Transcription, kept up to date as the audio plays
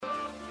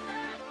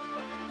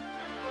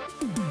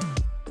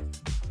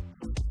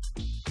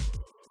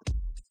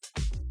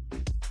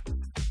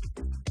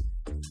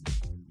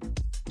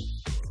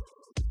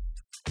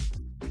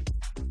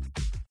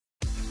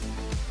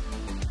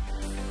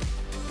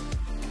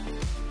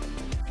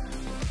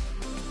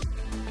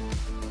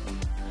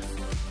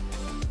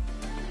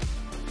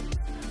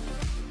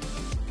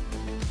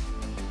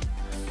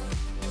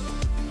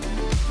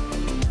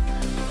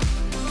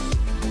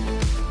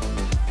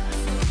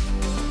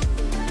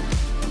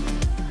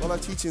Well,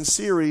 I teach in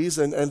series,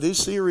 and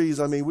this series,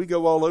 I mean, we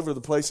go all over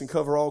the place and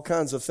cover all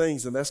kinds of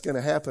things, and that's going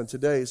to happen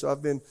today. So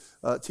I've been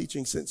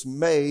teaching since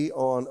May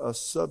on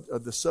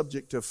the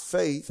subject of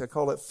faith. I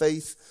call it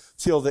Faith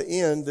Till the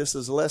End. This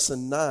is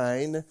lesson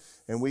 9,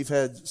 and we've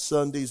had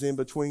Sundays in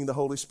between. The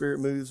Holy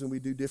Spirit moves, and we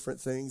do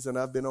different things, and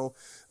I've been on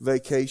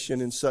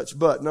vacation and such.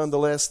 But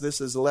nonetheless,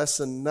 this is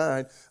lesson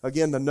 9.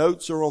 Again, the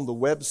notes are on the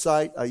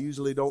website. I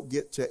usually don't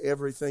get to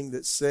everything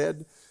that's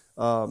said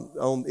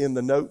in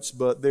the notes,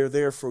 but they're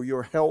there for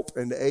your help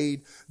and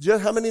aid.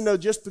 How many know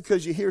just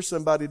because you hear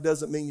somebody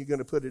doesn't mean you're going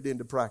to put it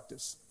into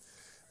practice?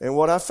 And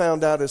what I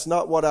found out is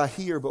not what I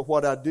hear, but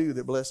what I do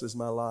that blesses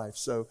my life.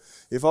 So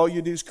if all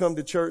you do is come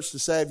to church to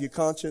salve your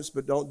conscience,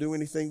 but don't do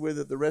anything with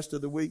it the rest of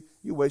the week,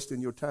 you're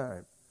wasting your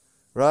time,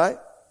 right?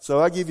 So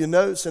I give you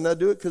notes, and I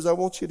do it because I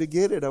want you to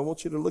get it. I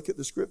want you to look at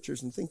the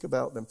scriptures and think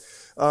about them.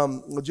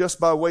 Just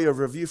by way of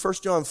review, 1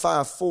 John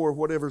 5:4,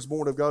 whatever is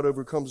born of God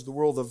overcomes the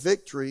world. The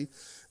victory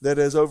that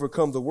has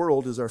overcome the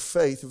world is our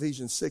faith.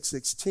 Ephesians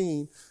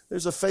 6:16.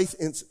 There's a faith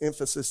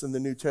emphasis in the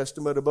New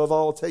Testament. Above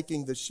all,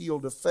 taking the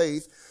shield of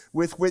faith,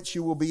 with which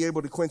you will be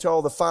able to quench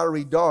all the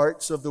fiery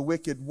darts of the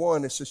wicked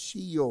one. It's a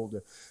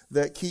shield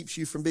that keeps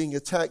you from being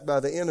attacked by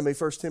the enemy.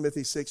 1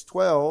 Timothy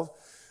 6:12.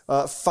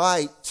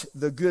 Fight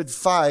the good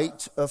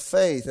fight of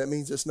faith. That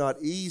means it's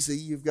not easy.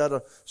 You've got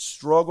to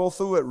struggle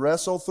through it,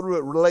 wrestle through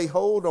it, lay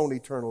hold on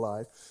eternal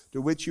life,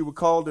 to which you were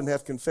called and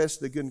have confessed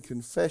the good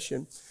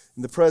confession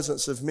in the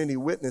presence of many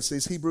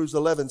witnesses. Hebrews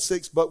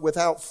 11:6, but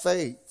without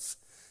faith.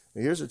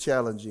 Now here's a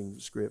challenging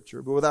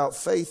scripture. But without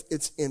faith,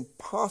 it's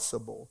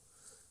impossible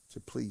to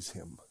please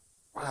Him.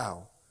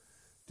 Wow.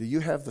 Do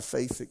you have the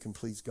faith that can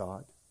please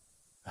God?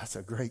 That's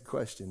a great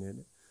question,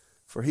 isn't it?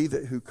 For he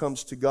who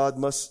comes to God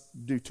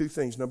must do two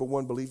things. Number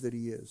one, believe that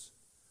He is.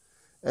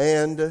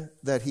 And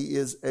that He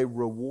is a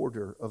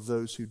rewarder of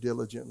those who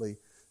diligently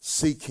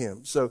seek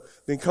Him. So,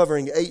 been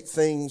covering 8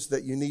 things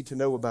that you need to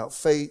know about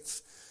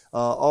faith.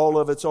 All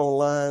of it's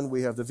online.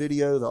 We have the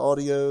video, the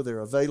audio. They're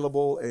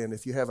available. And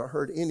if you haven't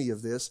heard any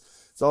of this,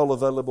 it's all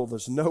available.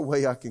 There's no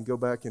way I can go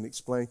back and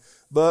explain.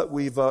 But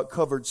we've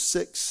covered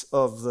 6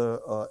 of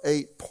the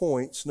 8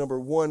 points. Number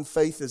 1,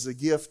 faith is a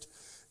gift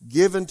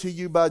given to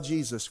you by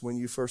Jesus when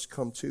you first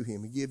come to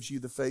Him. He gives you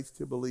the faith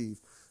to believe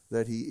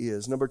that He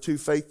is. Number 2,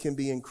 faith can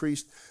be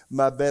increased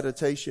by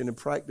meditation and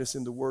practice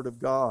in the Word of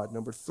God.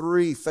 Number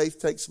 3,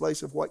 faith takes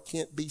place of what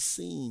can't be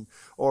seen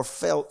or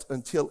felt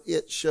until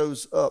it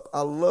shows up.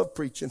 I love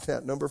preaching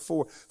that. Number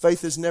 4,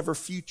 faith is never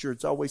future.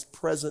 It's always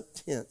present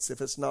tense. If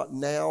it's not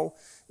now,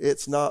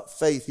 it's not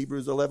faith.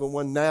 Hebrews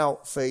 11:1, now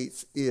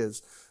faith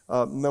is.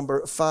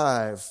 Number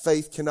 5,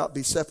 faith cannot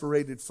be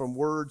separated from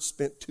words.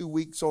 Spent 2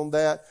 weeks on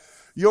that.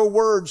 Your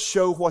words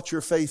show what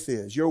your faith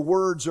is. Your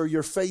words are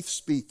your faith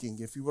speaking.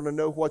 If you want to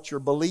know what you're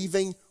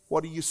believing,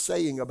 what are you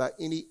saying about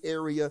any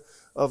area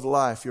of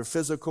life? Your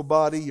physical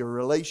body, your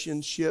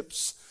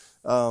relationships,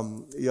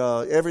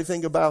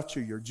 everything about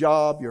you, your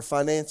job, your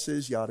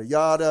finances, yada,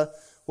 yada.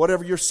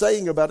 Whatever you're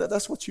saying about it,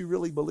 that's what you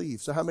really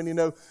believe. So how many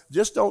know,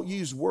 just don't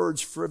use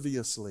words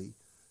frivolously.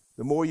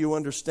 The more you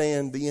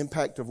understand the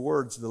impact of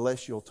words, the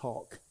less you'll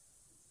talk.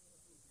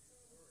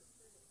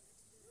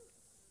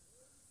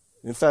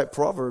 In fact,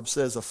 Proverbs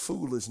says a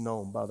fool is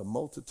known by the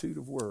multitude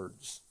of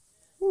words.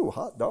 Ooh,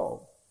 hot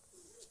dog.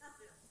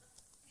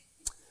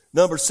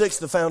 Number 6,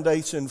 the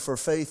foundation for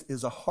faith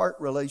is a heart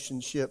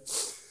relationship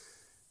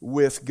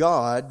with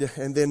God.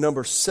 And then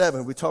number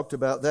 7, we talked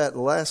about that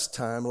last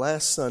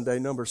Sunday.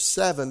 Number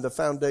 7, the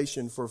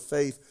foundation for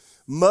faith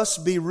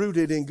must be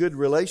rooted in good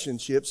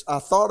relationships. I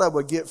thought I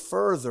would get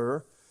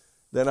further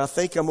than I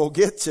think I'm going to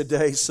get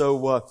today.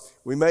 So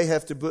we may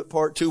have to put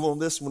part 2 on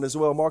this one as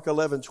well. Mark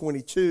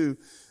 11:22.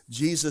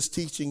 Jesus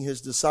teaching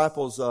His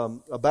disciples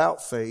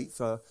about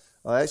faith.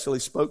 Actually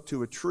spoke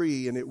to a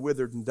tree and it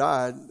withered and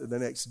died. The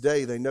next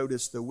day they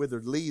noticed the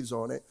withered leaves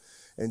on it.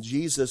 And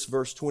Jesus,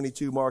 verse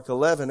 22, Mark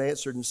 11,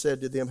 answered and said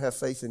to them, have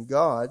faith in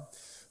God.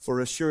 For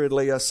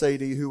assuredly I say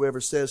to you,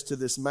 whoever says to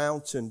this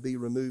mountain, be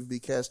removed, be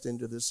cast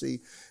into the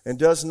sea, and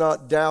does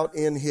not doubt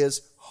in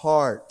his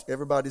heart.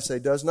 Everybody say,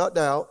 does not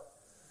doubt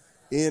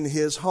in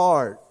his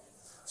heart.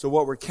 So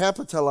what we're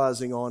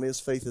capitalizing on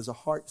is faith is a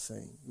heart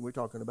thing. We're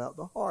talking about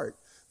the heart,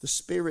 the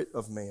spirit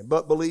of man,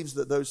 but believes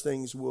that those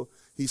things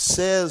He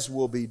says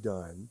will be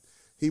done.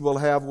 He will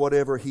have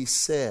whatever He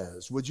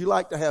says. Would you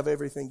like to have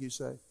everything you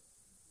say?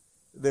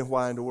 Then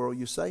why in the world are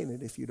you saying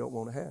it if you don't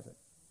want to have it?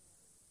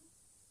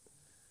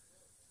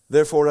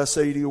 Therefore I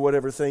say to you,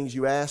 whatever things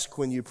you ask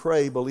when you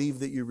pray, believe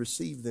that you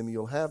receive them,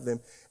 you'll have them.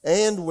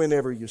 And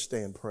whenever you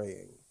stand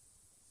praying,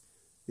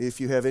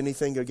 if you have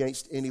anything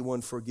against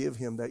anyone, forgive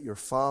him, that your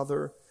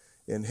Father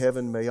in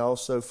heaven may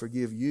also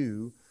forgive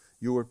you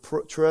your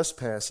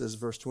trespasses.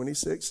 Verse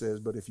 26 says,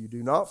 but if you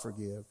do not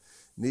forgive,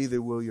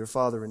 neither will your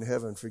Father in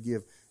heaven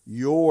forgive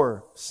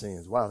your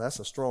sins. Wow, that's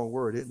a strong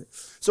word, isn't it?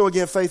 So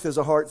again, faith is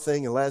a heart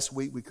thing. And last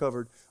week we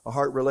covered a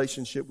heart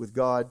relationship with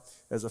God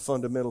as a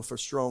fundamental for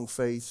strong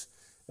faith.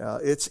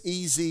 It's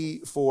easy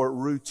for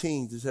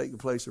routine to take the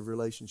place of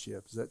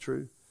relationship. Is that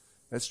true?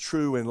 That's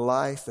true in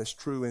life. That's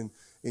true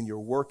your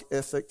work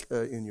ethic,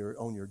 in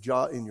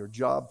your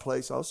job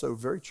place. Also,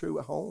 very true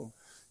at home.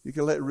 You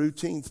can let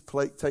routine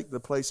take the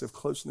place of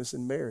closeness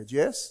in marriage.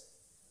 Yes?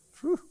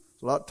 Whew,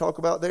 a lot to talk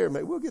about there.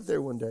 Maybe we'll get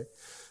there one day.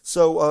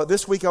 So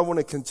this week I want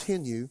to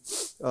continue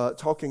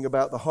talking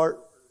about the heart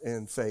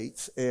and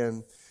faith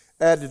and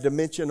add a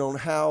dimension on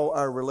how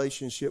our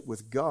relationship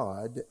with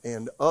God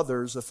and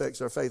others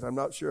affects our faith. I'm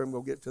not sure I'm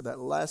going to get to that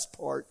last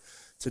part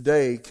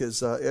today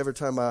because every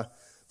time I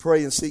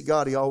pray and seek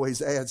God, He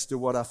always adds to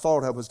what I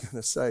thought I was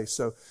going to say.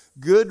 So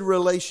good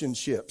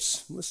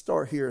relationships. Let's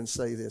start here and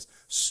say this.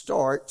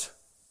 Start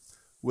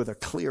with a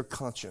clear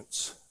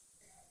conscience.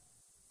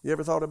 You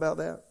ever thought about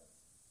that?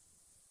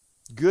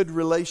 Good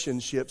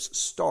relationships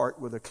start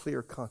with a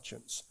clear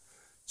conscience.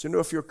 So you know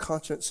if your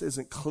conscience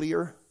isn't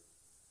clear,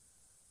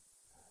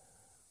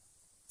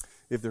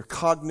 if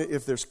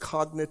there's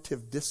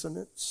cognitive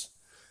dissonance,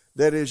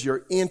 that is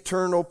your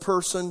internal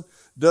person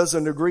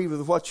doesn't agree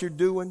with what you're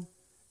doing,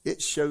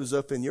 it shows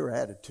up in your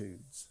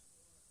attitudes.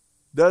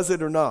 Does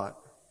it or not?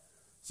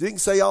 So you can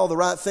say all the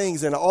right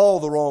things in all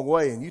the wrong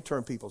way and you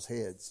turn people's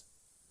heads.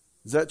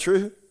 Is that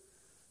true?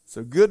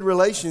 So good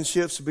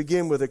relationships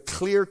begin with a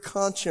clear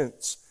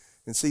conscience.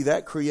 And see,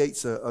 that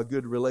creates a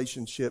good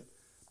relationship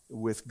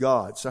with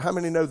God. So how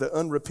many know that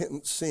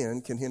unrepentant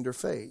sin can hinder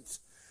faith?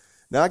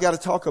 Now I got to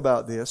talk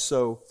about this.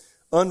 So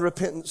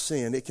unrepentant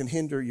sin, it can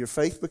hinder your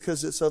faith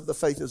because the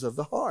faith is of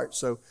the heart.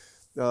 So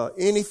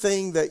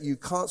anything that you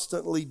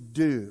constantly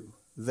do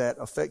that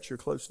affects your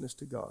closeness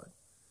to God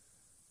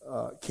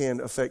can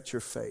affect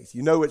your faith.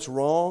 You know it's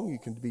wrong. You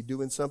can be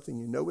doing something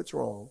you know it's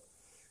wrong.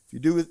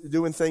 If you're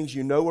doing things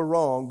you know are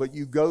wrong, but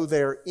you go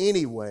there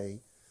anyway,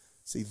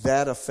 see,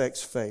 that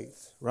affects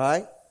faith,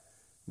 right?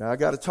 Now, I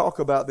got to talk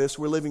about this.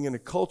 We're living in a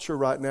culture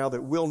right now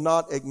that will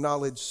not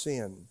acknowledge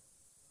sin.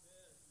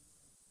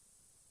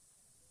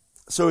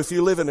 So if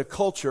you live in a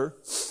culture,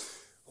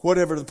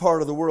 whatever the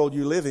part of the world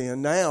you live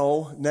in,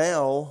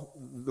 now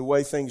the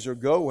way things are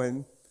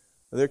going,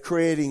 they're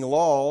creating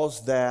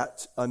laws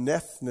that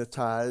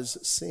anathematize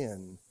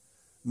sin.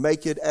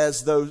 Make it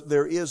as though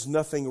there is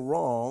nothing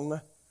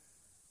wrong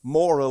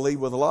morally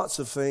with lots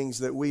of things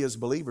that we as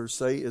believers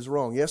say is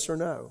wrong. Yes or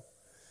no?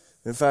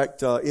 In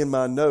fact, in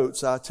my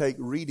notes, I take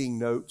reading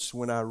notes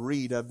when I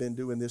read. I've been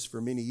doing this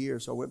for many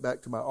years. I went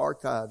back to my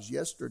archives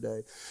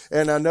yesterday,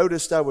 and I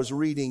noticed I was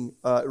reading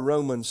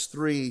Romans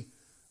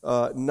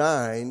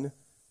 3:9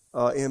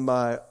 in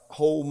my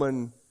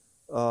Holman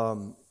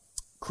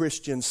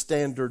Christian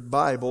Standard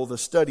Bible, the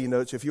study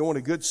notes. If you want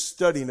a good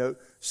study note,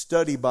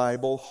 study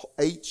Bible,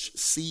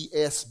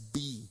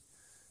 HCSB.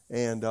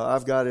 And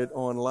I've got it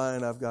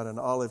online. I've got an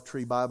Olive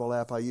Tree Bible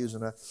app I use,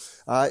 and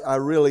I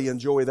really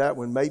enjoy that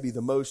one, maybe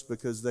the most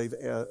because they've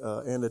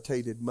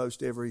annotated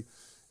most every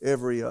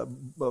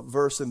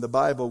verse in the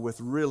Bible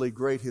with really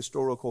great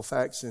historical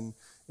facts and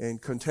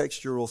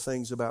contextual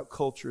things about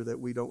culture that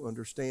we don't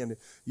understand.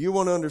 You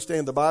won't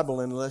understand the Bible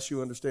unless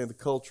you understand the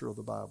culture of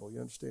the Bible.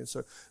 You understand?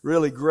 So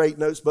really great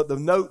notes. But the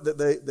note that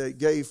they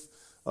gave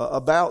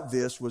about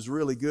this was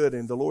really good,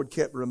 and the Lord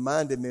kept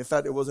reminding me. In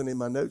fact, it wasn't in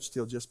my notes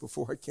till just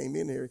before I came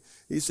in here.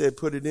 He said,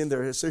 put it in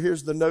there. So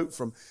here's the note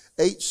from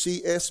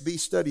HCSB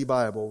Study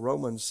Bible,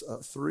 Romans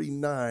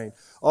 3:9.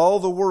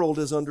 All the world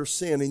is under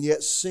sin, and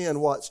yet sin,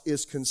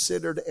 is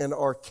considered an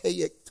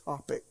archaic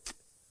topic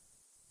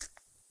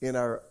in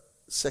our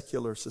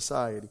secular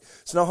society.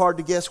 It's not hard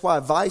to guess why.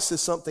 Vice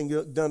is something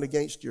done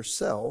against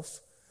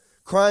yourself.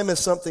 Crime is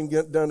something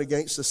done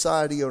against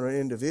society or an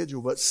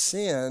individual, but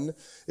sin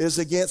is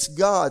against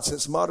God.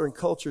 Since modern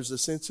culture is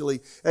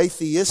essentially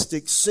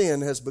atheistic, sin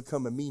has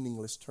become a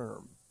meaningless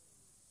term.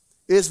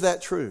 Is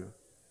that true?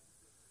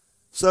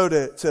 So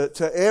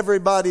to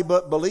everybody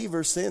but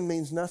believers, sin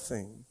means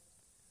nothing.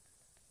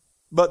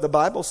 But the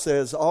Bible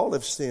says all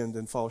have sinned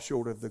and fall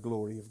short of the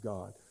glory of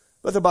God.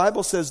 But the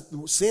Bible says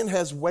sin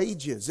has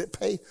wages.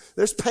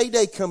 There's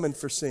payday coming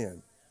for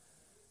sin.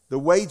 The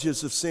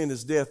wages of sin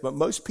is death, but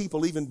most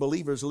people, even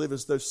believers, live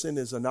as though sin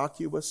is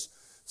innocuous.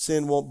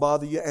 Sin won't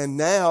bother you. And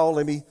now,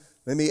 let me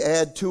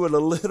add to it a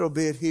little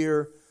bit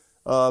here.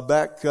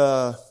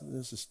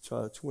 This is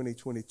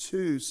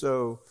 2022,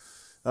 so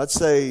I'd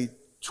say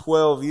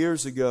 12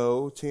 years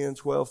ago, 10,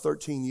 12,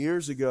 13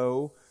 years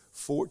ago,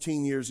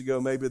 14 years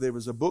ago, maybe there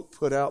was a book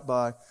put out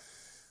by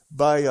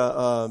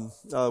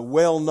a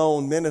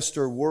well-known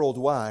minister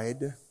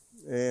worldwide,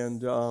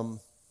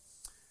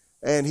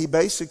 and he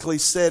basically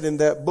said in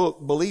that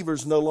book,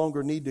 believers no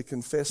longer need to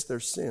confess their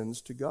sins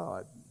to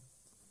God.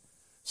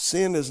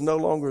 Sin is no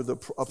longer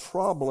a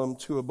problem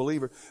to a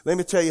believer. Let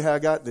me tell you how I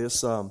got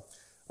this.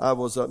 I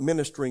was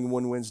ministering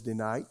one Wednesday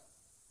night,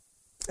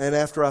 and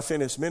after I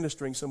finished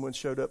ministering, someone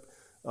showed up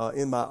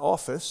in my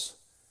office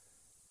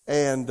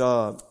and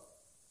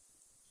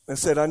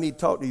said, I need to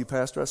talk to you,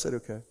 Pastor. I said,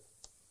 okay.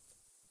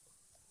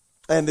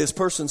 And this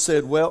person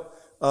said, well,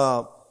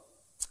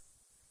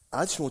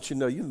 I just want you to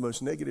know you're the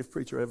most negative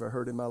preacher I ever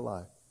heard in my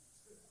life.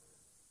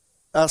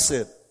 I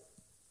said,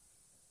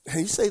 can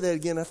you say that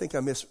again? I think I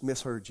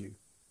misheard you.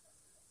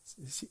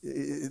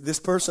 This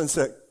person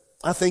said,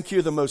 I think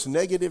you're the most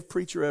negative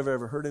preacher I've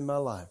ever heard in my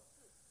life.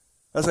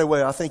 I say,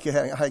 well, I think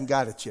I hadn't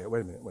got it yet.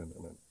 Wait a minute.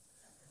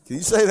 Can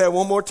you say that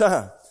one more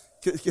time?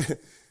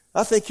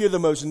 I think you're the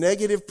most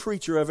negative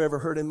preacher I've ever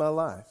heard in my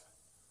life.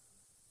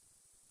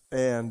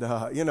 And,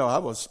 I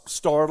was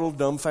startled,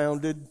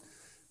 dumbfounded,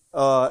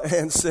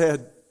 and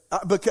said,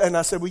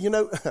 I said,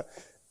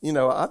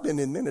 well, I've been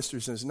in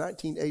ministry since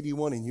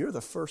 1981, and you're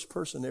the first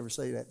person to ever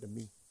say that to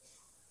me.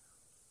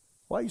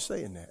 Why are you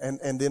saying that?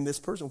 And then this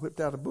person whipped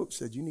out a book,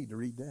 said, you need to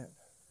read that.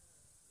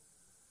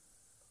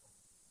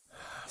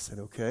 I said,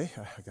 okay,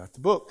 I got the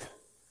book.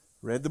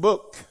 Read the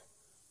book.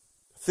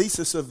 The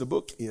thesis of the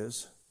book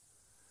is,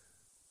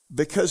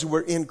 because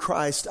we're in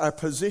Christ, our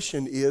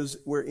position is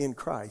we're in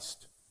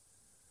Christ.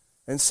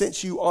 And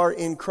since you are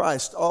in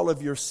Christ, all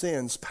of your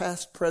sins,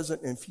 past,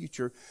 present, and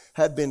future,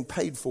 have been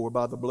paid for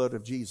by the blood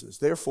of Jesus.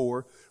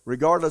 Therefore,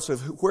 regardless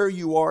of where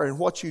you are and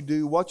what you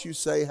do, what you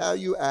say, how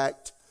you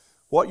act,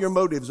 what your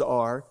motives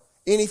are,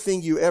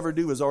 anything you ever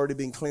do has already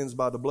been cleansed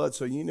by the blood,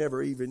 so you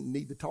never even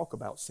need to talk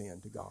about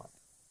sin to God.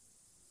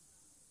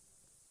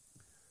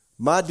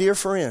 My dear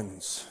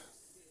friends,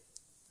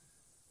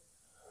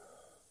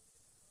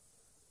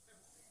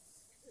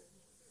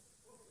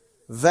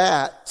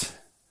 that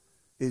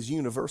is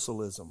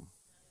universalism.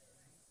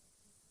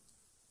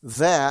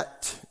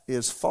 That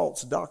is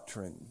false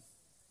doctrine.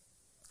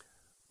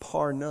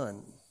 Par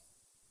none.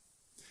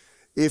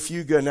 If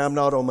you go, now I'm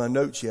not on my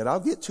notes yet, I'll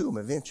get to them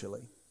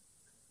eventually.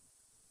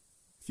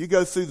 If you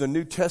go through the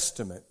New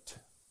Testament,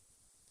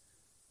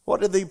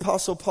 what did the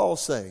Apostle Paul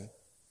say?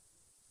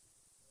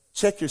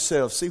 Check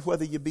yourself, see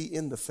whether you be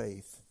in the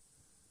faith.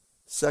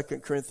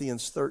 2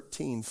 Corinthians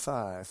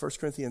 13:5. 1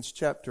 Corinthians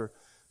chapter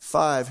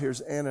 5,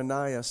 here's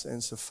Ananias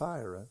and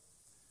Sapphira.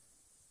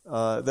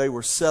 They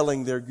were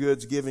selling their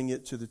goods, giving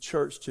it to the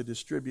church to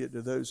distribute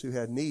to those who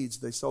had needs.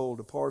 They sold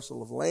a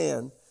parcel of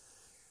land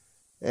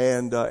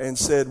and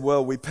said,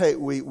 well,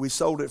 we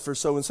sold it for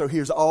so and so.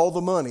 Here's all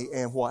the money.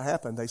 And what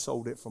happened? They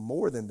sold it for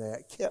more than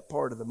that, kept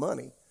part of the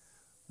money.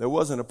 There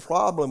wasn't a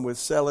problem with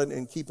selling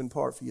and keeping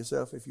part for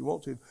yourself if you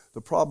want to. The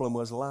problem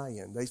was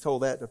lying. They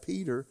told that to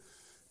Peter.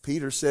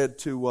 Peter said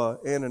to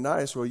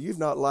Ananias, well, you've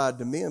not lied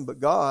to men, but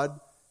God,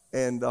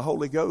 and the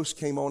Holy Ghost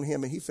came on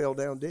him and he fell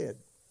down dead.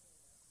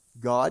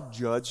 God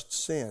judged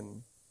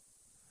sin.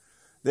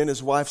 Then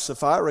his wife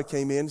Sapphira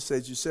came in and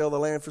said, you sell the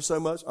land for so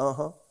much?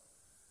 Uh-huh.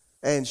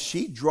 And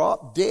she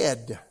dropped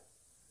dead.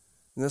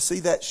 Now see,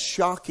 that's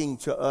shocking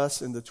to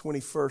us in the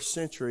 21st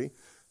century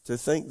to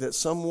think that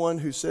someone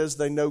who says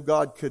they know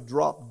God could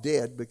drop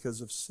dead because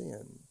of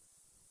sin.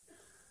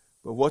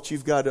 But what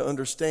you've got to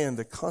understand,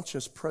 the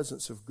conscious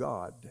presence of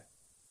God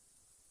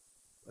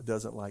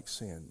doesn't like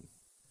sin.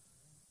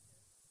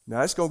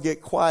 Now it's going to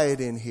get quiet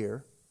in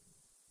here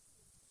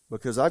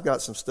because I've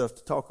got some stuff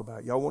to talk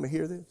about. Y'all want to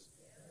hear this?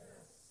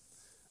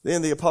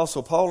 Then the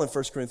Apostle Paul in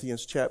 1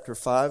 Corinthians chapter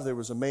 5, there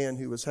was a man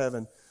who was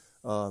having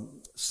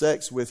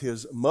sex with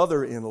his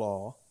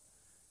mother-in-law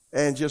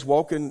and just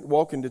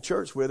walking to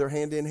church with her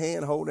hand in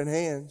hand, holding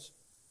hands.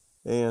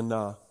 And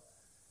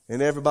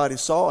everybody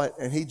saw it,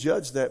 and he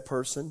judged that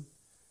person,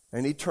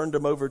 and he turned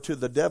them over to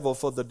the devil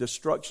for the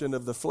destruction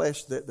of the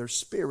flesh, that their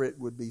spirit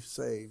would be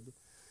saved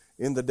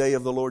in the day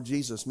of the Lord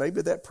Jesus.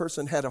 Maybe that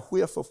person had a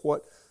whiff of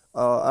what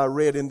I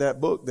read in that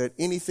book, that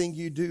anything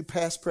you do,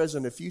 past,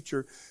 present, and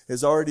future,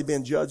 has already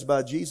been judged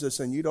by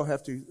Jesus, and you don't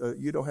have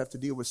to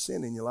deal with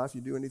sin in your life.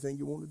 You do anything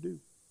you want to do.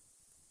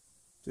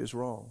 It's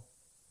wrong.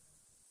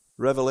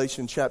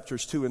 Revelation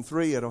chapters 2 and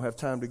 3, I don't have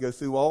time to go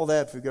through all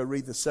that. If you go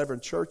read the 7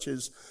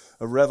 churches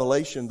of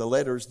Revelation, the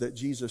letters that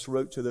Jesus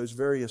wrote to those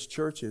various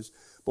churches,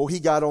 boy, he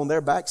got on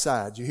their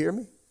backside, you hear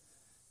me?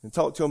 And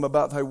talked to them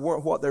about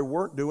what they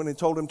weren't doing and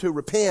told them to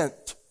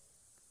repent.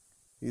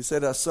 He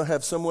said, I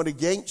have someone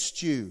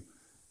against you,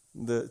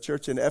 the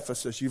church in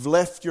Ephesus. You've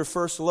left your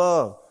first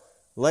love.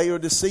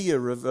 Laodicea,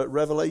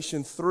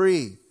 Revelation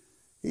 3.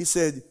 He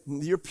said,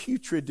 you're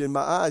putrid in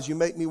my eyes. You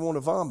make me want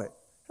to vomit.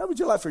 How would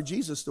you like for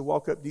Jesus to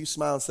walk up to you,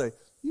 smile, and say,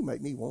 you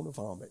make me want to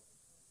vomit?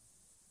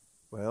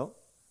 Well,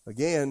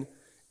 again,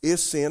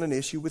 is sin an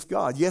issue with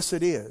God? Yes,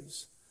 it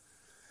is.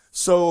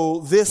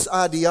 So this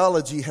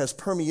ideology has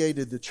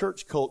permeated the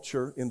church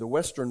culture in the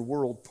Western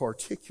world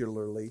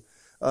particularly,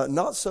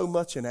 not so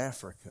much in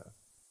Africa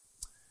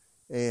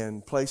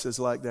and places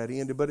like that,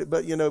 India, but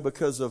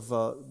because of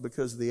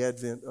the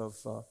advent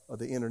of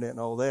the internet and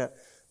all that,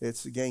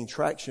 it's gained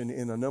traction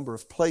in a number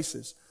of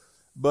places.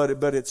 But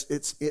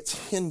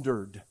it's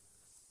hindered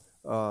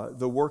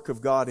the work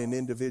of God in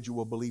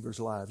individual believers'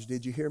 lives.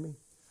 Did you hear me?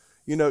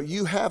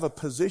 You have a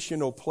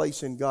positional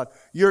place in God.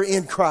 You're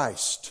in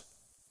Christ.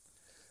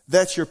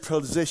 That's your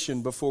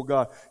position before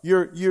God.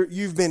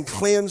 You've been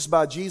cleansed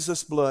by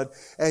Jesus' blood,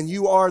 and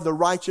you are the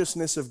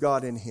righteousness of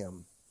God in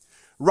Him.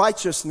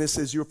 Righteousness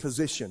is your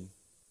position.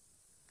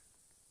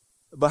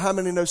 But how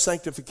many know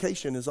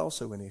sanctification is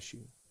also an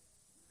issue?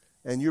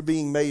 And you're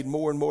being made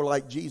more and more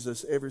like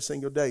Jesus every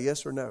single day,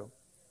 yes or no?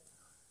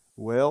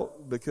 Well,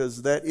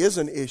 because that is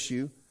an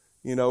issue.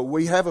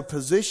 We have a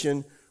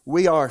position.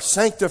 We are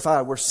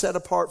sanctified. We're set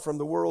apart from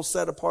the world,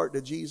 set apart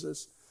to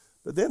Jesus.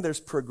 But then there's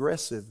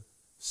progressive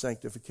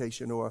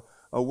sanctification or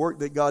a work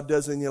that God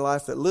does in your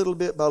life that little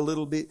bit by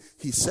little bit,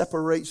 He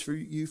separates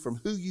you from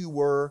who you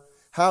were,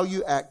 how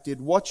you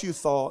acted, what you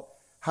thought,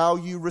 how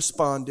you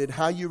responded,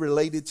 how you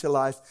related to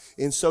life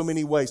in so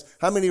many ways.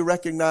 How many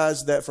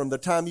recognize that from the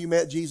time you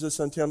met Jesus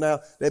until now,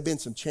 there have been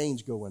some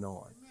change going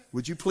on?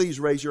 Would you please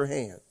raise your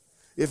hand?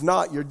 If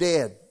not, you're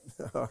dead.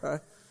 All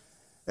right?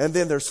 And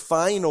then there's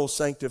final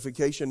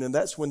sanctification, and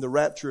that's when the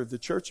rapture of the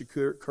church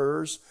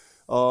occurs,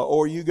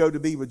 or you go to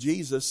be with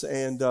Jesus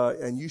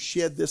and you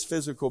shed this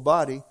physical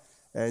body,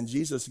 and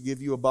Jesus will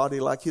give you a body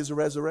like His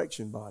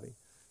resurrection body.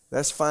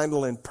 That's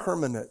final and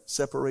permanent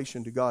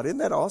separation to God. Isn't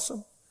that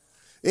awesome?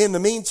 In the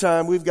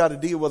meantime, we've got to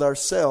deal with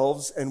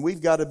ourselves, and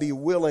we've got to be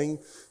willing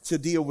to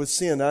deal with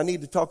sin. I need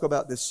to talk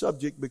about this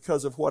subject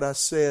because of what I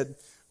said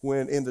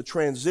when in the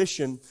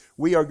transition.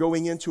 We are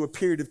going into a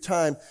period of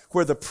time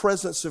where the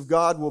presence of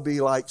God will be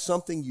like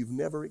something you've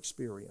never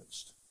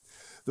experienced.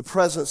 The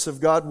presence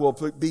of God will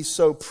be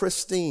so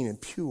pristine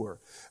and pure.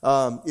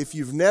 If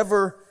you've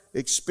never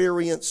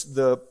experienced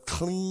the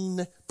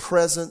clean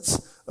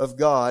presence of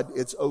God,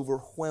 it's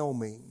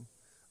overwhelming.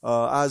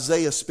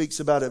 Isaiah speaks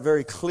about it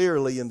very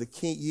clearly in the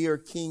year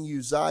King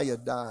Uzziah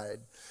died.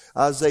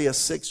 Isaiah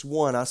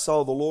 6:1. I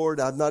saw the Lord.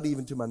 I'm not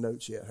even to my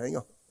notes yet. Hang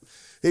on.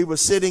 He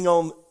was sitting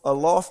on a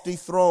lofty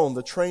throne.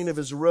 The train of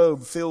His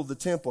robe filled the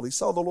temple. He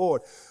saw the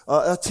Lord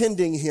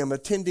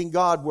attending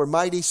God were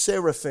mighty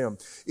seraphim,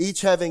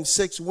 each having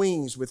 6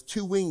 wings. With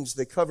 2 wings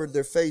they covered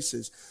their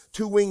faces,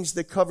 2 wings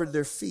they covered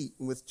their feet,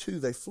 and with 2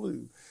 they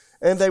flew.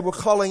 And they were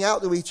calling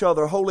out to each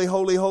other, "Holy,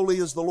 holy, holy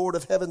is the Lord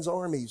of heaven's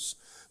armies.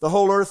 The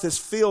whole earth is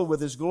filled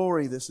with His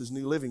glory." This is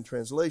New Living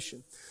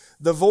Translation.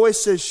 The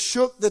voices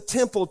shook the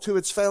temple to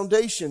its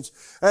foundations,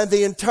 and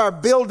the entire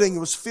building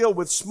was filled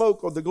with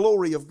smoke of the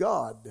glory of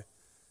God.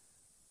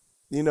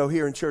 You know,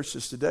 here in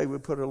churches today, we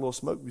put a little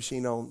smoke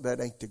machine on.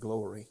 That ain't the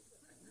glory.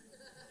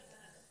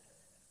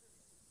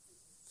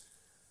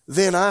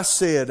 Then I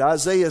said,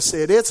 Isaiah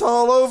said, "It's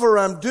all over.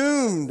 I'm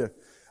doomed.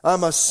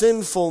 I'm a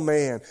sinful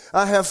man.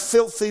 I have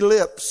filthy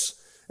lips,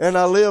 and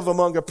I live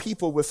among a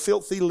people with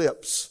filthy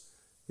lips.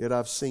 Yet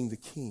I've seen the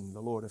King,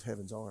 the Lord of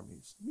heaven's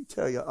armies." Let me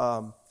tell you,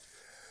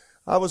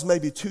 I was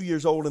maybe 2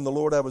 years old in the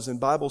Lord. I was in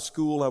Bible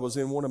school. I was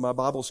in one of my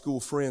Bible school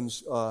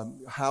friends'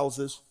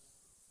 houses.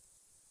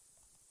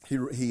 He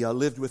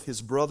lived with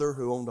his brother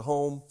who owned a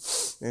home,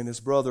 and his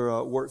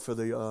brother worked for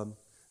the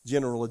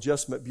General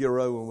Adjustment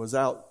Bureau and was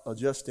out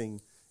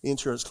adjusting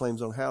insurance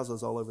claims on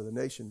houses all over the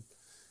nation.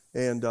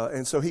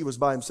 And so he was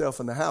by himself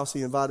in the house.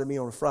 He invited me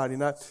on a Friday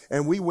night,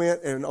 and we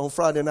went, and on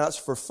Friday nights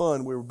for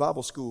fun, we were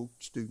Bible school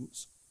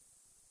students.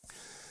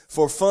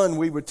 For fun,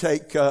 we would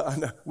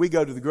we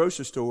go to the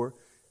grocery store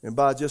and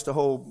buy just a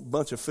whole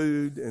bunch of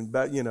food and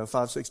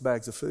 5-6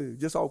 bags of food,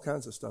 just all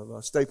kinds of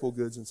stuff, staple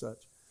goods and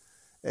such.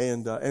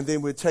 And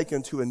then we'd take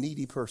them to a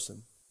needy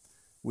person.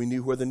 We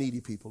knew where the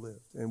needy people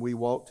lived, and we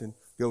walked and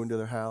go into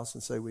their house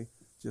and say, "We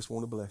just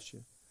want to bless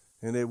you."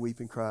 And they'd weep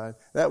and cry.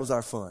 That was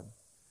our fun.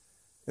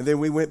 And then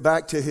we went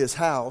back to his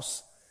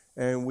house,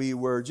 and we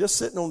were just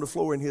sitting on the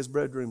floor in his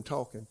bedroom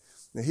talking.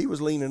 Now, he was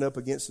leaning up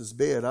against his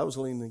bed. I was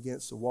leaning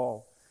against the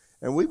wall.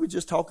 And we were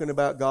just talking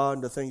about God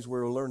and the things we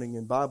were learning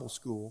in Bible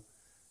school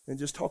and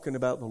just talking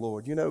about the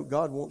Lord. You know,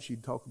 God wants you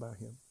to talk about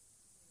Him.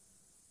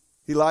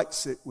 He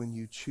likes it when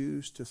you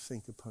choose to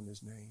think upon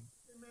His name.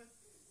 Amen.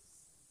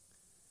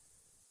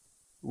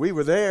 We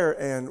were there,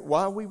 and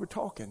while we were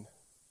talking,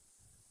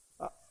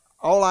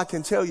 all I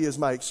can tell you is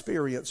my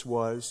experience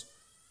was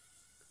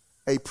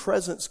a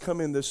presence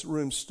come in this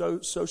room so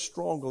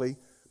strongly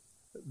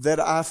that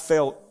I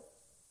felt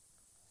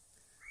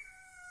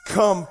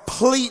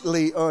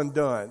completely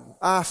undone.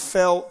 I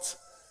felt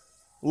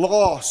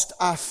lost.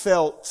 I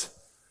felt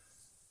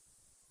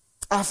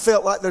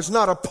like there's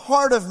not a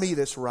part of me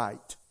that's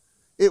right.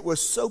 It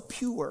was so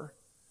pure,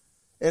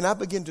 and I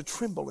began to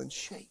tremble and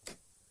shake.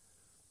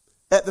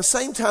 At the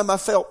same time, I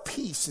felt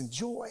peace and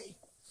joy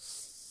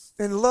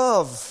and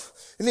love,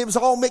 and it was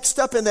all mixed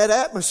up in that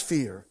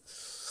atmosphere.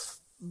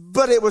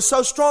 But it was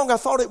so strong, I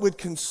thought it would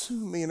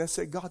consume me, and I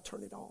said, "God,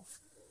 turn it off.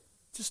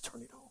 Just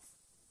turn it off."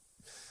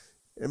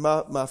 And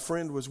my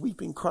friend was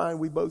weeping, crying.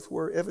 We both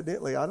were.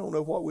 Evidently, I don't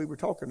know what we were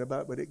talking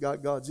about, but it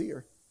got God's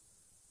ear.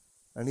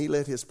 And He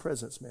let His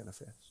presence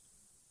manifest.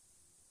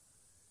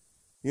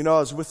 You know, I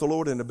was with the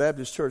Lord in a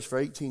Baptist church for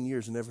 18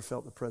 years and never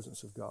felt the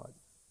presence of God.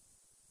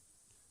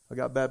 I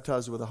got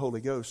baptized with the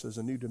Holy Ghost. There's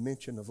a new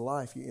dimension of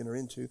life you enter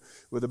into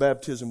with the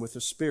baptism with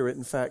the Spirit.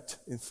 In fact,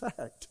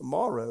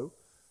 tomorrow,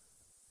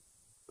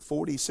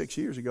 46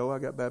 years ago, I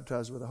got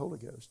baptized with the Holy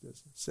Ghost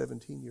as a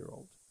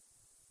 17-year-old.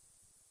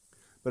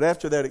 But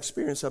after that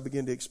experience, I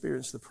began to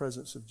experience the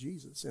presence of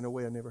Jesus in a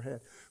way I never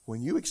had.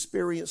 When you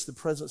experience the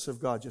presence of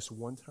God just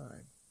one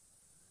time,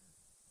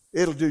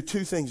 it'll do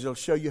 2 things. It'll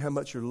show you how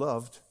much you're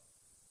loved,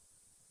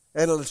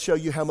 and it'll show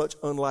you how much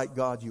unlike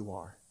God you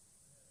are.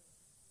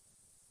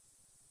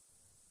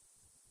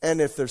 And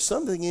if there's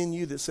something in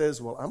you that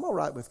says, "Well, I'm all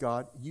right with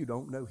God," you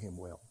don't know Him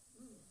well.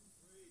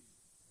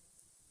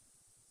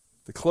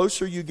 The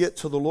closer you get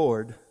to the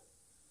Lord,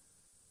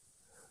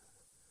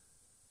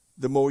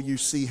 the more you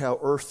see how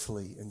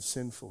earthly and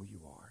sinful you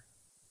are.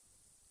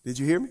 Did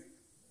you hear me?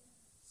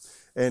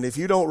 And if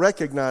you don't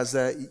recognize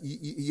that,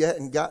 you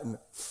hadn't gotten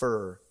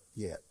fur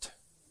yet.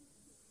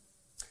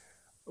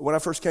 When I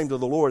first came to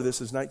the Lord, this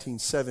is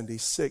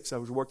 1976, I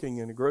was working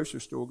in a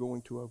grocery store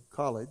going to a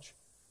college.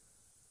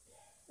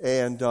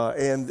 And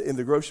in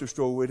the grocery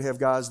store, we'd have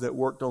guys that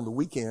worked on the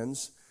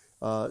weekends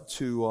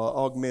to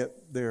augment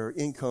their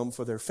income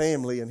for their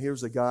family. And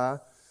here's a guy.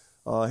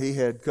 He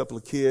had a couple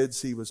of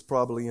kids. He was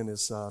probably in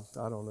his,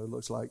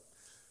 looks like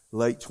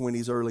late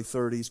 20s, early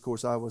 30s. Of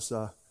course, I was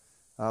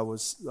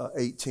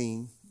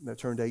 18. I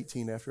turned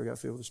 18 after I got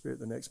filled with the Spirit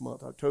the next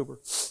month, October.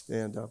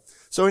 And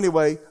so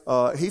anyway,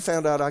 he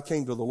found out I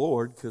came to the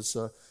Lord because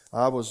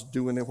I was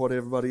doing what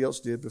everybody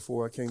else did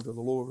before I came to the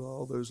Lord.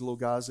 All those little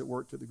guys that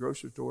worked at the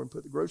grocery store and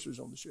put the groceries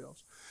on the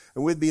shelves.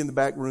 And we'd be in the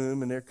back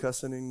room and they're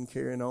cussing and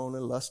carrying on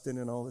and lusting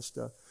and all this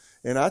stuff.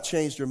 And I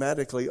changed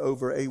dramatically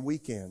over a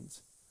weekend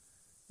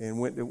and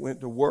went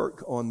to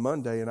work on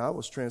Monday, and I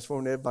was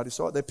transformed. Everybody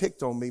saw it. They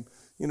picked on me,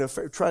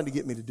 trying to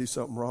get me to do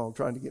something wrong,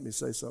 trying to get me to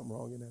say something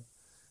wrong,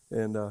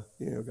 And,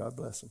 God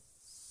bless him.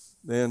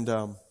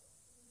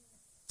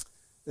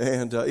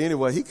 And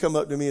anyway, he come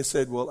up to me and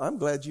said, well, I'm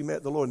glad you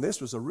met the Lord. And this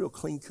was a real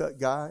clean-cut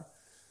guy.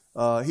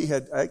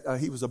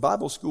 He was a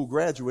Bible school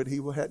graduate. He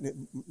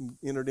hadn't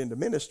entered into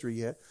ministry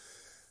yet.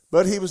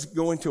 But he was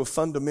going to a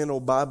fundamental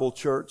Bible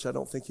church. I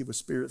don't think he was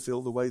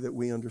Spirit-filled the way that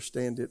we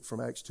understand it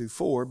from Acts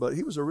 2:4. But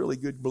he was a really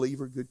good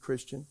believer, good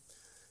Christian.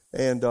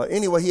 And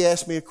anyway, he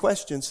asked me a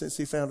question since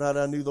he found out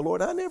I knew the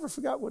Lord. I never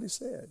forgot what he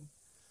said.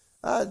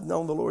 I'd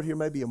known the Lord here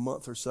maybe a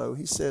month or so.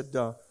 He said,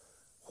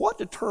 what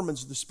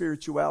determines the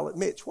spirituality?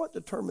 Mitch, what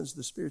determines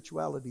the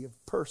spirituality of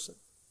a person?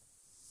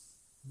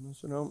 And I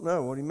said, I don't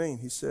know. What do you mean?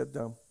 He said,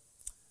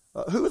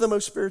 who are the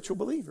most spiritual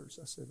believers?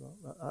 I said,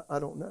 well, I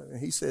don't know. And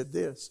he said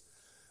this,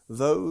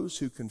 those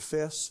who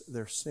confess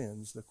their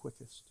sins the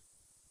quickest.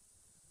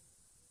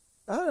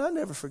 I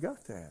never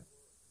forgot that.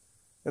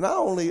 And I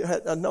only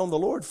had known the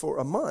Lord for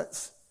a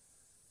month.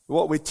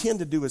 What we tend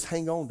to do is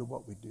hang on to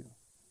what we do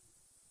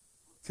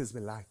because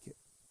we like it.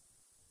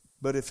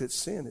 But if it's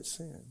sin, it's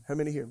sin. How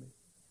many hear me?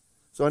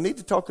 So I need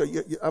to talk,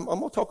 I'm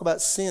going to talk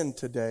about sin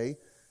today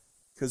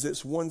because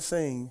it's one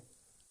thing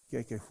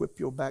that can whip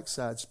your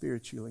backside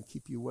spiritually and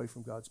keep you away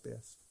from God's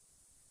best.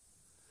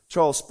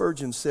 Charles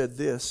Spurgeon said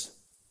this,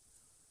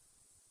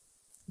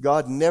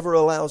 God never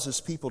allows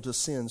his people to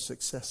sin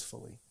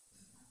successfully.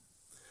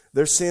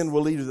 Their sin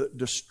will either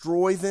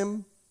destroy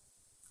them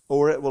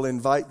or it will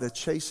invite the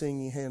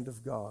chasing hand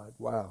of God.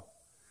 Wow.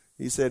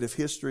 He said if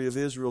history of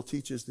Israel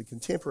teaches the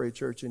contemporary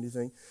church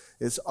anything,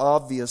 it's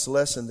obvious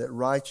lesson that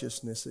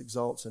righteousness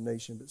exalts a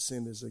nation, but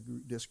sin is a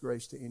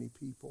disgrace to any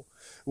people.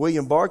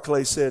 William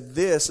Barclay said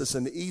this, it's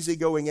an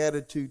easygoing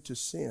attitude to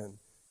sin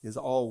is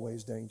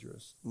always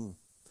dangerous.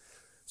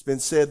 It's been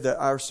said that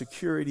our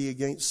security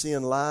against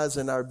sin lies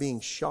in our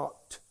being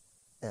shocked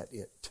at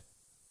it.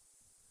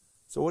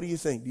 So what do you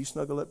think? Do you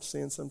snuggle up to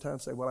sin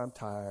sometimes and say, well, I'm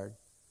tired.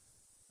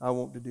 I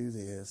want to do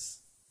this.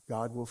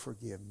 God will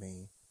forgive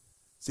me.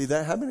 See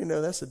that? How many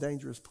know that's a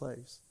dangerous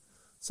place?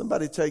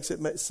 Somebody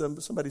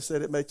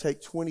said it may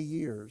take 20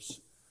 years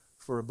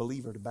for a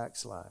believer to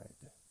backslide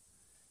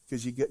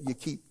because you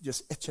keep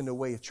just etching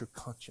away at your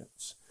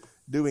conscience,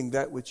 doing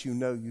that which you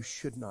know you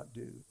should not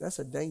do. That's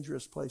a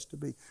dangerous place to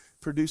be.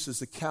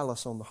 Produces a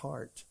callous on the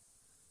heart.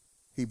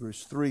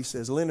 Hebrews 3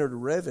 says, Leonard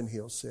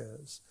Ravenhill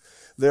says,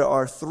 there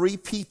are three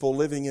people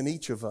living in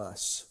each of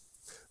us.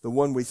 The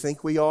one we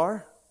think we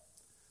are,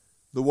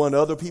 the one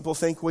other people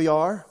think we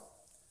are,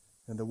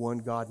 and the one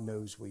God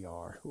knows we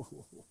are.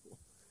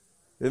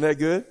 Isn't that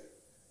good?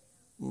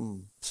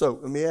 So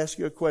let me ask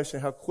you a question.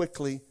 How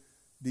quickly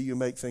do you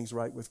make things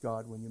right with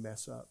God when you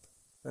mess up?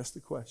 That's the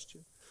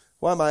question.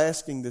 Why am I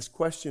asking this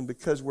question?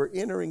 Because we're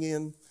entering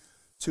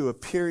into a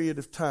period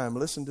of time,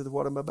 listen to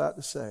what I'm about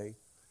to say,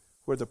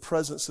 where the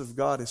presence of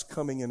God is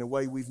coming in a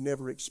way we've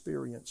never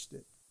experienced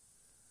it.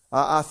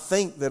 I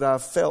think that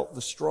I've felt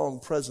the strong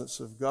presence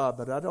of God,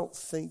 but I don't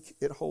think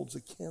it holds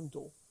a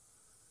candle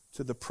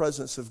to the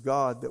presence of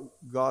God that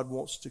God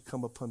wants to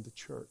come upon the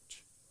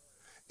church.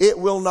 It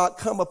will not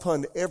come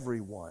upon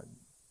everyone,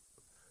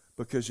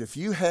 because if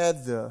you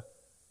had the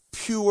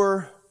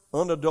pure,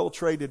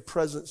 unadulterated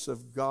presence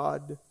of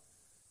God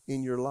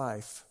in your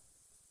life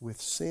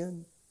with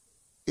sin,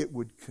 it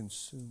would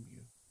consume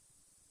you.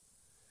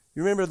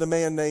 You remember the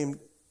man named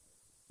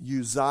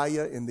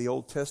Uzziah in the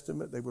Old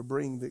Testament? They were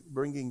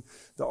bringing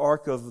the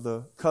Ark of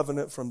the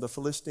Covenant from the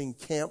Philistine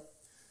camp.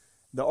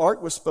 The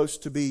Ark was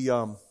supposed to be,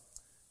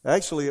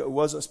 actually it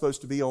wasn't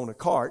supposed to be on a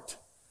cart.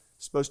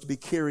 It's supposed to be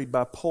carried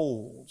by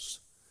poles,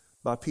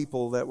 by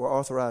people that were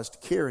authorized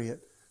to carry it.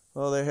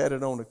 Well, they had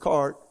it on a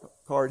cart.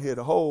 Cart hit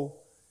a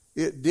hole.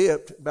 It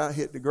dipped, about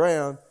hit the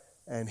ground,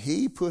 and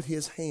he put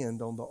his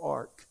hand on the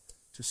ark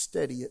to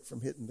steady it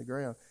from hitting the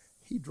ground.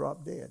 He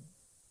dropped dead.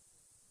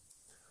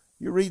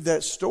 You read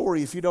that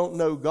story, if you don't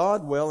know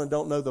God well and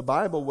don't know the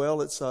Bible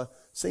well, it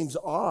seems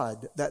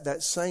odd that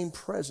that same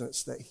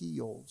presence that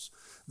heals,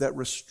 that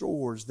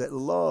restores, that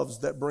loves,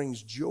 that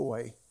brings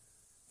joy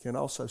can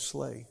also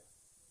slay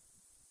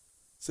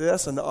See,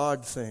 that's an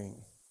odd thing.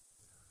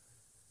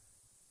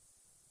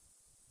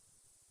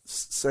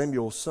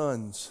 Samuel's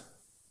sons,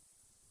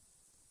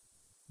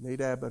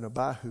 Nadab and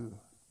Abihu,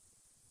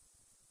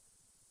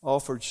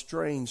 offered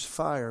strange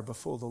fire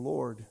before the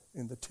Lord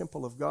in the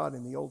temple of God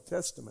in the Old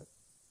Testament.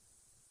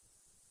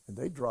 And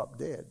they dropped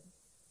dead.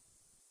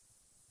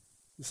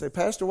 You say,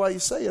 Pastor, why are you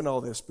saying all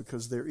this?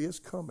 Because there is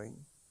coming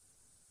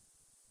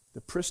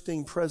the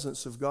pristine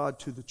presence of God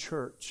to the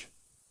church.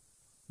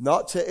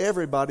 Not to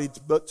everybody,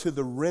 but to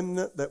the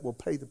remnant that will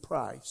pay the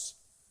price.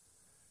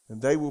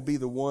 And they will be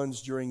the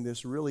ones during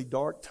this really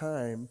dark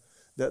time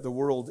that the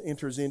world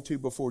enters into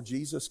before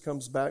Jesus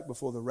comes back,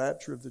 before the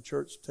rapture of the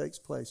church takes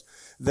place.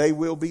 They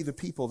will be the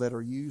people that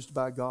are used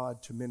by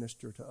God to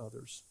minister to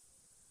others.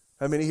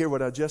 How many hear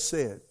what I just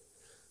said?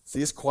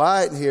 See, it's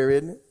quiet in here,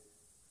 isn't it?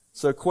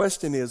 So the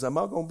question is, am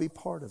I going to be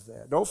part of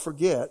that? Don't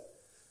forget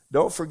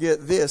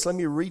this. Let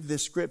me read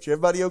this scripture.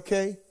 Everybody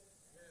okay?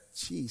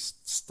 Jeez,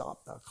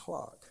 stop the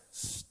clock.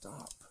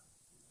 Stop.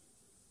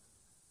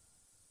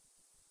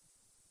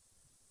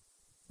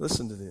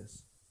 Listen to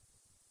this.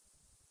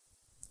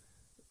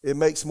 It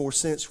makes more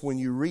sense when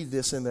you read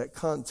this in that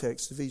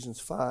context.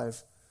 Ephesians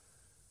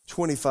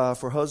 5:25.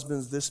 For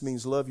husbands, this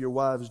means love your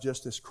wives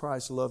just as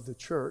Christ loved the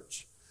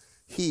church.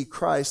 He,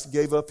 Christ,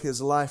 gave up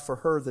his life for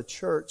her, the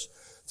church,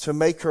 to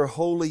make her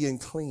holy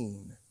and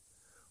clean,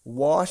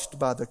 washed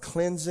by the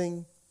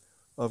cleansing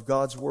of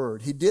God's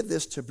word. He did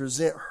this to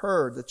present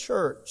her, the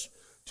church,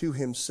 to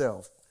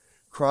himself.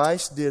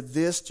 Christ did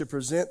this to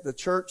present the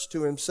church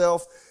to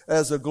himself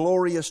as a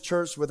glorious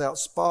church without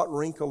spot,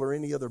 wrinkle, or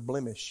any other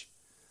blemish.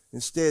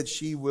 Instead,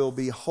 she will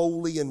be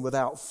holy and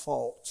without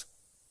fault.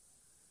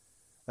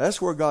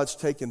 That's where God's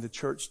taken the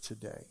church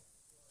today.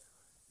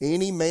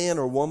 Any man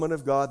or woman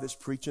of God that's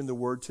preaching the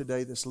word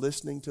today, that's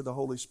listening to the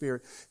Holy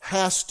Spirit,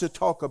 has to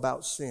talk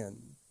about sin.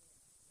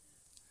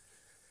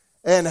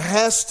 And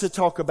has to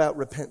talk about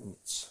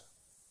repentance.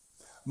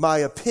 My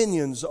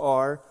opinions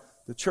are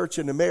the church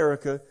in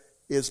America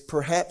is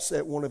perhaps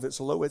at one of its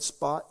lowest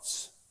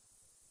spots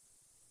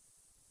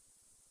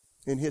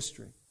in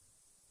history.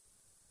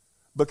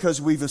 Because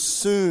we've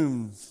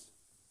assumed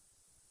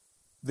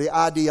the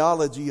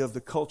ideology of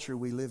the culture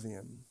we live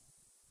in.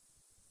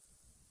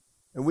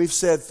 And we've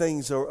said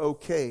things are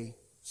okay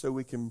so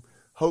we can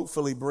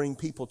hopefully bring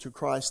people to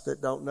Christ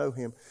that don't know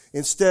him.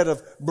 Instead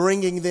of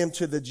bringing them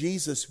to the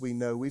Jesus we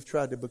know, we've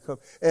tried to become,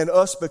 and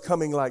us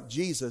becoming like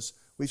Jesus,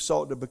 we've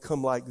sought to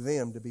become like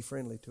them to be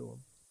friendly to them.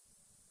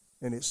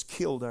 And it's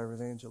killed our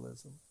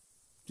evangelism.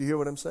 Do you hear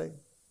what I'm saying?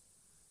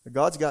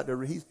 God's got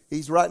to,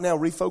 he's right now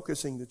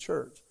refocusing the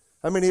church.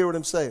 How many hear what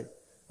I'm saying?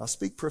 I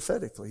speak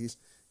prophetically.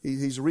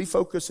 He's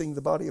refocusing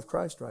the body of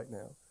Christ right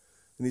now.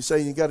 And he's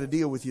saying you got to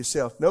deal with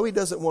yourself. No, he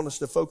doesn't want us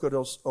to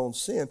focus on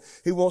sin.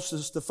 He wants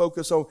us to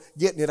focus on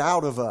getting it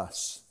out of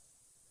us.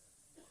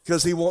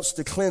 Because he wants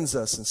to cleanse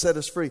us and set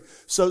us free.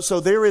 So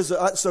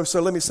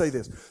let me say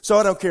this. So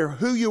I don't care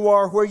who you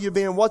are, where you've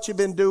been, what you've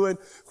been doing,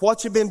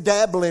 what you've been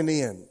dabbling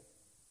in.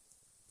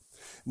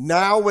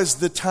 Now is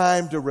the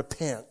time to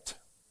repent.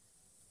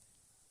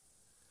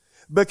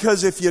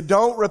 Because if you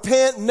don't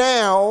repent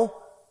now,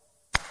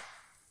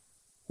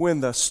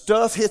 when the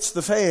stuff hits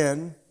the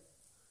fan,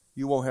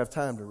 you won't have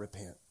time to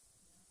repent.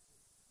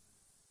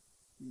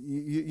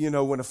 You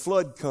know, when a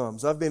flood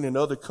comes, I've been in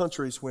other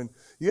countries when,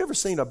 you ever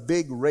seen a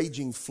big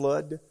raging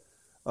flood?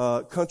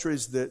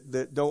 Countries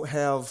that don't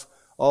have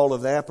all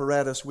of the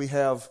apparatus we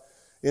have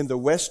in the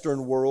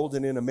Western world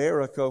and in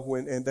America,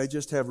 and they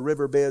just have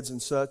riverbeds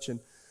and such, and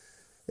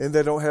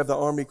they don't have the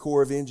Army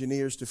Corps of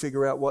Engineers to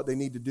figure out what they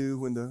need to do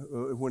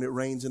when it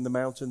rains in the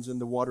mountains and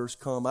the waters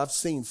come. I've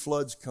seen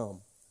floods come.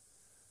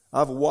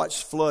 I've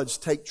watched floods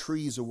take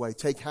trees away,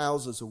 take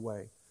houses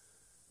away.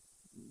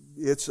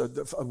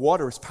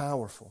 Water is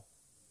powerful.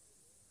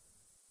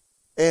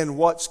 And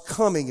what's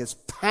coming is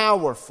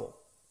powerful.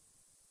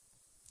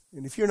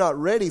 And if you're not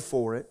ready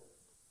for it,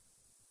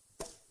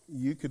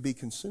 you could be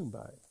consumed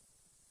by it.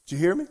 Did you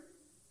hear me?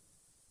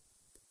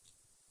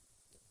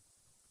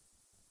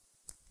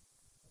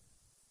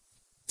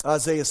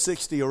 Isaiah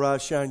 60,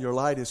 arise, shine, your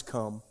light is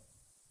come.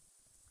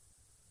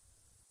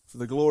 For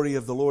the glory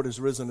of the Lord is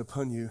risen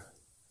upon you.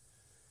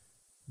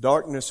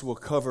 Darkness will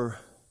cover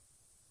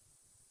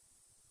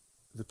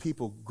the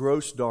people.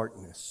 Gross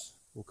darkness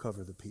will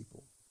cover the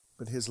people.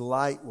 But his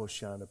light will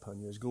shine upon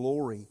you. His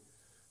glory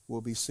will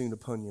be seen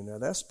upon you. Now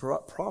that's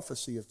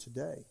prophecy of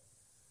today.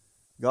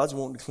 God's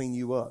wanting to clean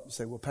you up. You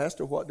say, well,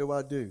 Pastor, what do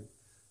I do?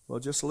 Well,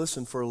 just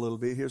listen for a little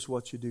bit. Here's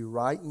what you do.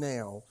 Right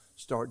now,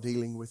 start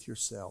dealing with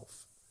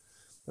yourself.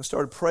 I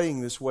started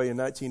praying this way in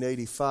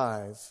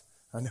 1985.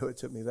 I know it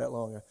took me that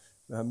long.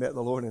 I met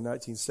the Lord in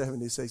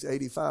 1976.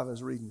 85, I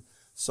was reading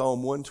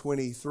Psalm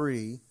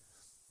 123,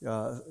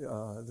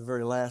 the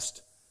very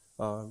last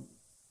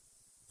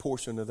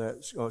portion of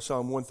that.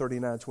 Psalm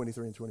 139,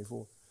 23, and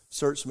 24.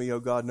 Search me, O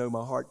God, know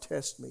my heart.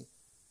 Test me,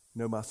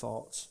 know my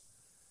thoughts.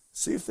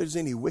 See if there's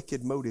any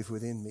wicked motive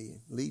within me.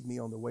 Lead me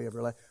on the way of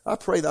life. I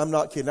pray that. I'm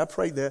not kidding. I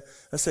prayed that.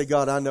 I say,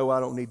 God, I know I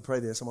don't need to pray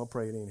this. I'm going to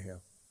pray it anyhow.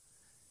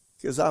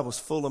 Because I was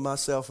full of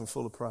myself and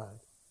full of pride.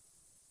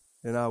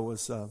 And I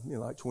was,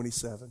 like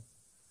 27.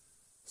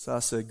 So I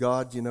said,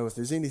 God, if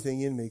there's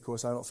anything in me, of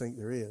course, I don't think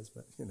there is,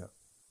 but,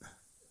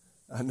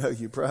 I know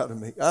you're proud of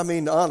me. I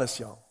mean, honest,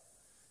 y'all.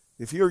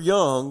 If you're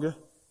young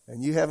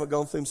and you haven't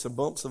gone through some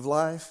bumps of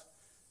life,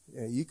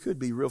 you could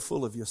be real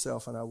full of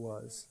yourself, and I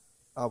was.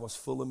 I was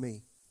full of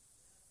me.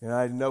 And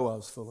I didn't know I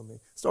was full of me.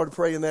 Started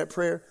praying that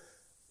prayer,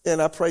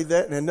 and I prayed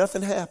that, and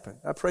nothing happened.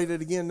 I prayed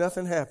it again,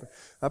 nothing happened.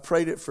 I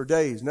prayed it for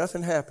days,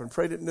 nothing happened.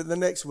 Prayed it the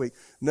next week,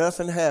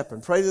 nothing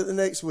happened. Prayed it the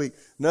next week,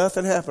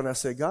 nothing happened. I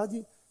said, God,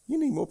 you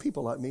need more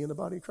people like me in the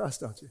body of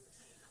Christ, don't you?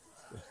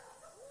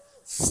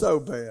 So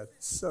bad,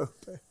 so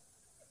bad.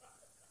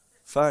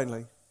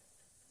 Finally,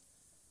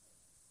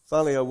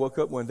 I woke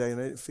up one day and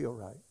I didn't feel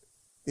right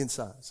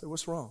inside. I said,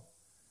 what's wrong?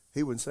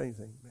 He wouldn't say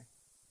anything to me.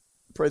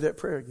 I prayed that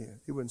prayer again.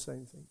 He wouldn't say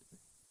anything to me.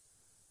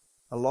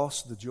 I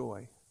lost the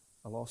joy.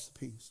 I lost the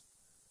peace.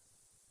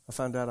 I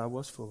found out I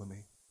was full of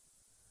me.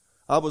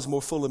 I was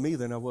more full of me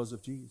than I was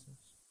of Jesus.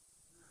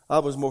 I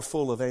was more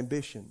full of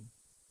ambition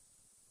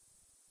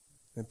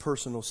and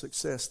personal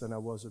success than I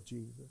was of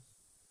Jesus.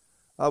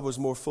 I was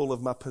more full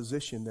of my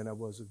position than I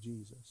was of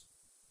Jesus.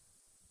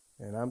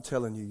 And I'm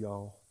telling you,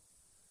 y'all,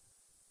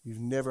 you've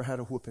never had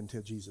a whooping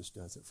until Jesus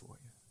does it for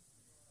you.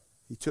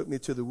 He took me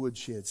to the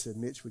woodshed, said,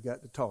 Mitch, we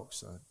got to talk,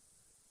 son.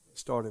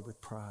 Started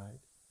with pride.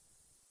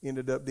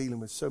 Ended up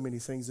dealing with so many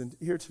things. And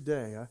here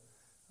today,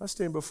 I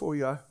stand before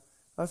you.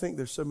 I think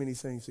there's so many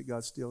things that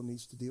God still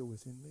needs to deal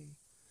with in me.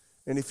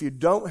 And if you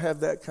don't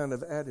have that kind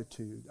of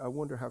attitude, I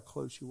wonder how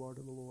close you are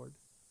to the Lord.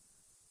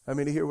 How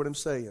many hear what I'm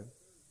saying?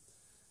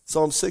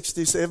 Psalm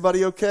 60,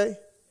 everybody okay?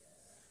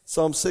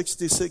 Psalm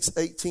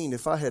 66:18.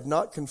 If I had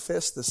not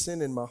confessed the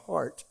sin in my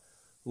heart,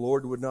 the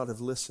Lord would not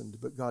have listened.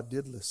 But God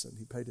did listen.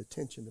 He paid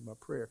attention to my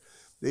prayer.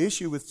 The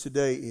issue with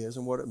today is,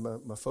 and what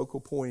my focal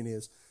point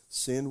is,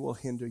 sin will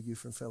hinder you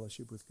from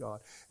fellowship with God.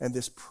 And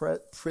this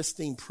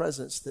pristine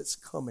presence that's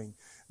coming,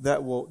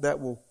 that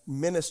will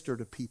minister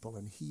to people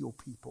and heal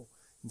people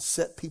and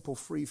set people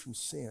free from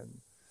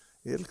sin.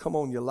 It'll come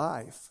on your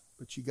life,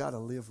 but you got to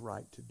live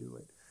right to do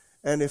it.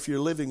 And if you're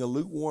living a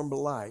lukewarm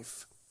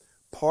life,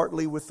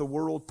 partly with the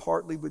world,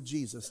 partly with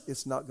Jesus,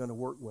 it's not going to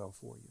work well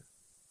for you.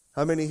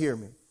 How many hear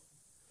me?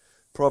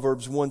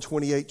 Proverbs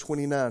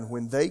 1:28-29.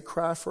 When they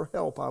cry for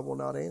help, I will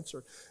not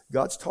answer.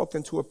 God's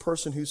talking to a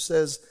person who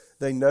says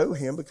they know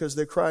Him because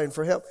they're crying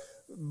for help,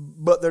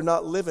 but they're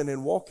not living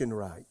and walking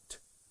right.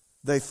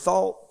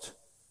 Though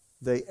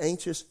they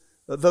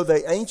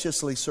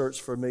anxiously search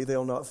for me,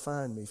 they'll not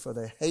find me. For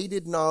they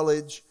hated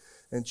knowledge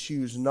and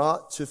choose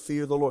not to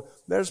fear the Lord.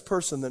 There's a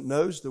person that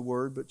knows the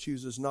Word but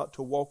chooses not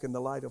to walk in the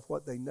light of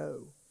what they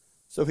know.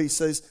 So he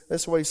says,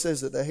 that's why he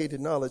says that they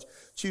hated knowledge.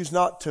 Choose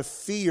not to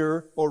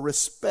fear or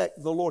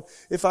respect the Lord.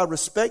 If I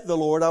respect the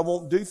Lord, I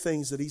won't do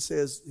things that He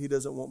says He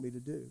doesn't want me to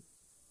do.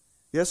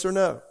 Yes or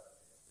no?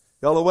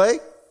 Y'all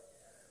awake?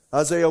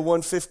 Isaiah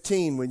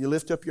 1:15, when you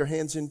lift up your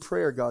hands in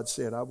prayer, God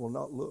said, I will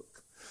not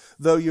look.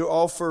 Though you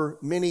offer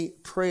many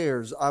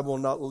prayers, I will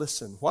not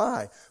listen.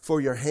 Why?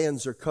 For your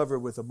hands are covered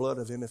with the blood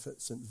of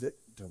innocent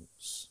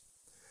victims.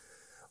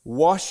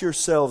 Wash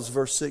yourselves,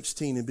 verse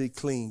 16, and be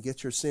clean.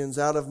 Get your sins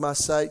out of my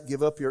sight.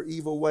 Give up your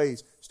evil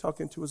ways. He's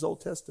talking to his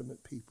Old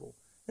Testament people.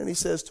 And he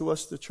says to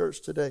us, the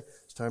church today,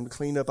 it's time to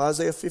clean up.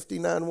 Isaiah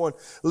 59:1.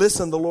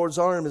 Listen, the Lord's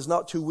arm is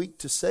not too weak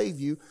to save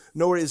you,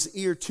 nor is his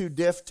ear too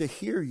deaf to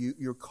hear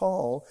your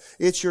call.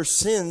 It's your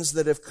sins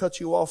that have cut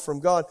you off from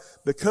God.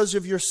 Because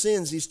of your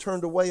sins, He's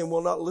turned away and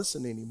will not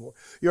listen anymore.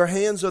 Your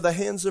hands are the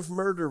hands of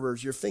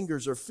murderers. Your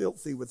fingers are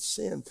filthy with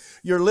sin.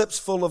 Your lips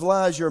full of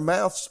lies. Your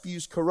mouth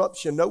spews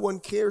corruption. No one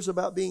cares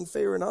about being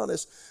fair and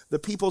honest. The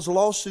people's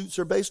lawsuits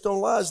are based on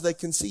lies. They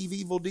conceive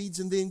evil deeds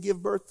and then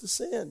give birth to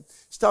sin.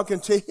 He's talking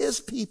to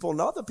His people,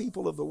 not the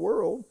people of the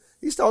world.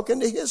 He's talking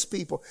to His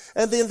people.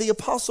 And then the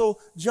Apostle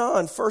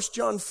John, 1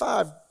 John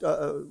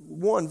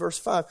 1 verse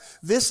 5.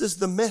 This is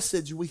the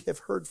message we have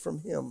heard from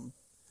Him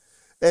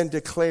and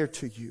declare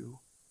to you,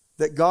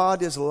 that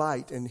God is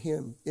light and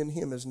in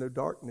Him is no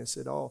darkness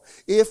at all.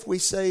 If we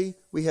say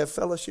we have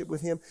fellowship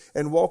with Him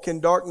and walk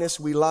in darkness,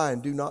 we lie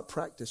and do not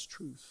practice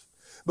truth.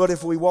 But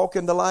if we walk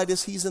in the light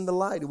as He's in the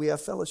light, we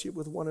have fellowship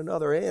with one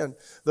another, and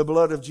the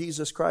blood of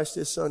Jesus Christ,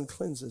 His Son,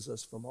 cleanses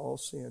us from all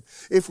sin.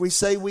 If we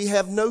say we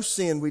have no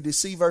sin, we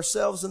deceive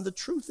ourselves, and the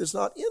truth is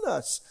not in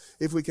us.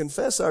 If we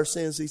confess our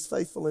sins, He's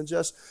faithful and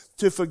just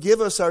to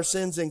forgive us our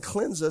sins and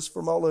cleanse us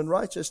from all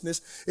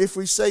unrighteousness. If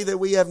we say that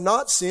we have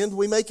not sinned,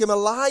 we make Him a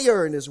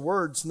liar, and His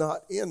word's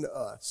not in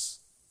us.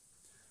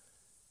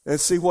 And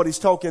see what he's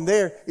talking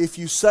there. If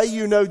you say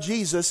you know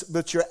Jesus,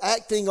 but you're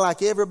acting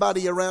like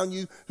everybody around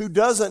you who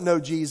doesn't know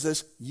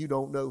Jesus, you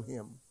don't know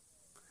Him.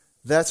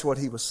 That's what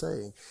he was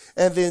saying.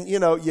 And then,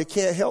 you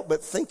can't help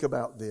but think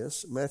about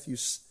this. Matthew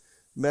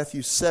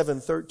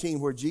 7:13,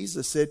 where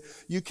Jesus said,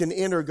 you can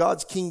enter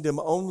God's kingdom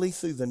only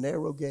through the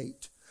narrow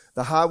gate.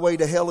 The highway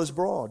to hell is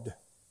broad.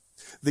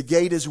 The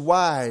gate is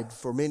wide,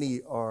 for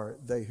many are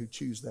they who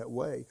choose that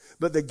way.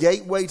 But the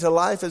gateway to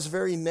life is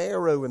very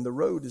narrow, and the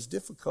road is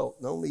difficult,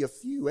 and only a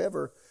few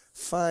ever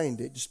find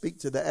it. You speak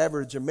to the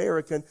average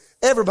American,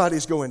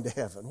 everybody's going to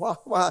heaven.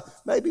 Why?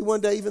 Maybe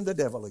one day even the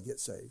devil will get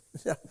saved.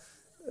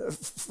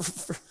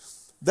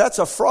 That's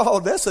a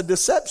fraud. That's a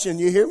deception.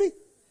 You hear me?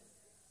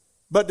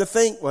 But to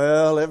think,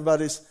 well,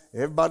 everybody's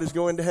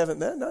going to heaven.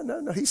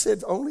 No. He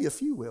said only a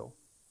few will.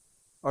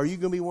 Are you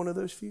going to be one of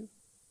those few?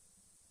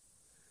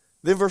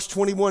 Then verse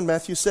 21,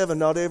 Matthew 7,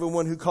 not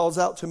everyone who calls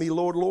out to me,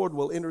 Lord, Lord,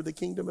 will enter the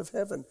kingdom of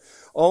heaven.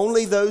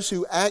 Only those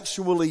who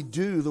actually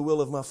do the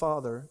will of my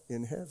Father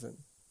in heaven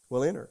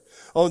will enter.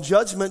 On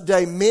Judgment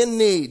Day,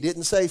 many,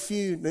 didn't say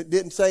few,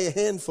 didn't say a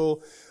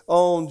handful.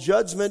 On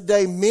Judgment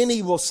Day,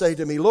 many will say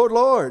to me, Lord,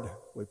 Lord,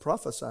 we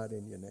prophesied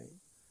in your name,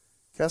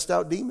 cast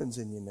out demons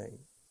in your name,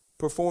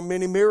 performed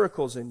many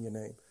miracles in your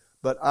name.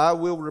 But I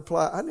will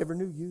reply, I never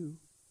knew you.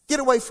 Get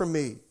away from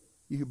me,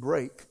 you who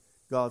break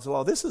God's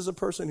law. This is a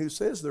person who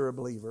says they're a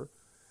believer,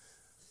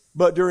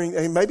 but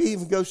and maybe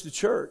even goes to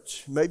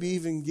church, maybe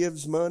even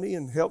gives money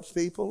and helps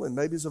people, and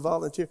maybe is a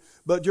volunteer.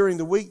 But during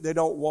the week, they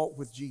don't walk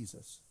with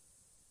Jesus.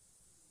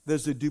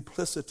 There's a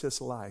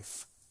duplicitous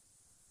life.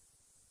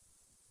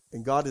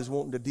 And God is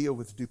wanting to deal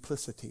with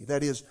duplicity.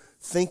 That is,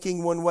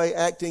 thinking one way,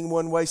 acting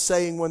one way,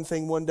 saying one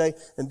thing one day,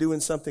 and doing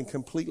something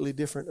completely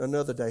different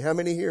another day. How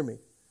many hear me?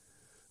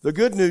 The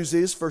good news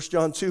is, 1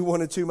 John 2,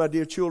 1 and 2, my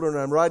dear children,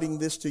 I'm writing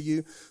this to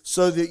you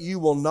so that you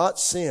will not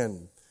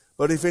sin.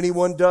 But if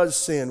anyone does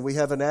sin, we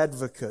have an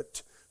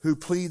advocate who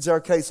pleads our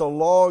case, a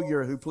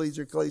lawyer who pleads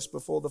our case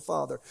before the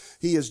Father.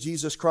 He is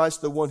Jesus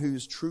Christ, the one who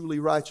is truly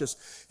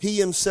righteous. He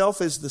himself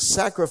is the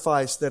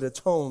sacrifice that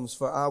atones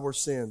for our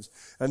sins.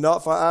 And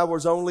not for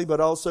ours only,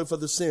 but also for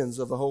the sins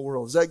of the whole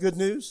world. Is that good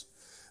news?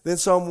 Then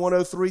Psalm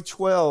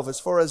 103:12, as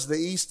far as the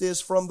east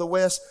is from the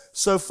west,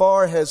 so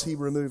far has he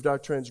removed our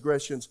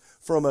transgressions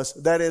from us.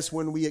 That is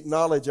when we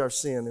acknowledge our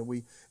sin and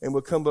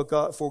we'll come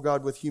before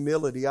God with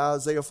humility.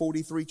 Isaiah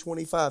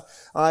 43:25,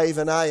 I,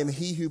 even I, am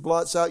he who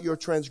blots out your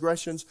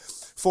transgressions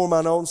for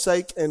mine own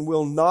sake and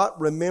will not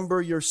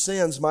remember your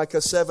sins.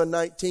 Micah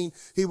 7:19,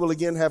 he will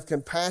again have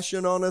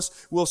compassion on us,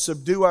 will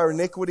subdue our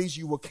iniquities.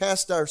 You will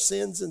cast our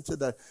sins into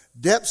the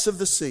depths of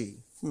the sea.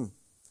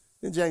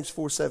 Then James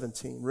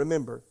 4:17,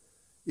 remember,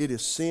 it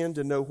is sin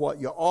to know what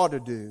you ought to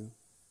do,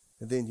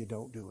 and then you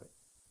don't do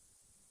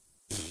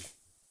it.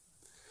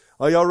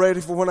 Are y'all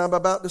ready for what I'm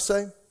about to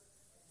say?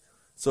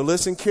 So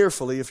listen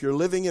carefully. If you're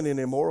living in an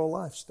immoral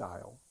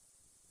lifestyle,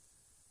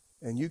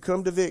 and you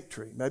come to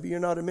Victory, maybe you're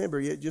not a member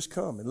yet, just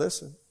come and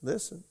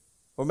listen.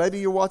 Or maybe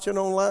you're watching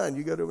online,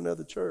 you go to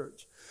another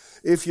church.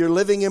 If you're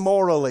living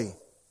immorally,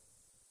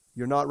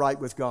 you're not right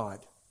with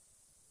God,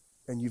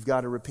 and you've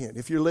got to repent.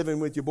 If you're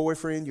living with your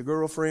boyfriend, your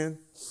girlfriend,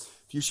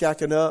 if you're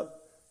shacking up,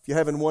 if you're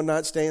having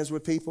one-night stands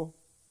with people,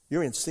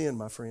 you're in sin,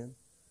 my friend.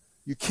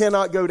 You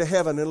cannot go to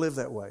heaven and live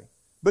that way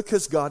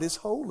because God is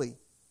holy.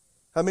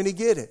 How many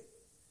get it?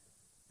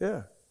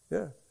 Yeah.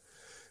 If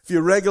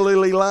you're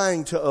regularly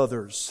lying to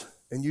others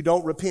and you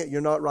don't repent,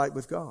 you're not right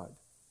with God.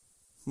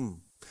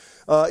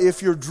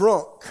 If you're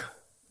drunk,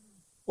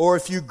 or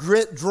if you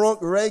get drunk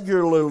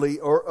regularly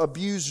or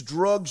abuse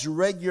drugs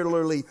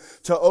regularly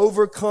to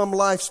overcome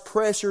life's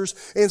pressures,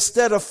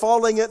 instead of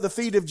falling at the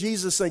feet of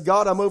Jesus saying,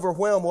 God, I'm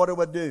overwhelmed, what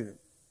do I do?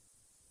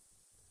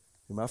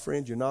 And my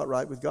friend, you're not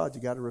right with God.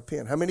 You got to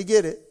repent. How many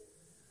get it?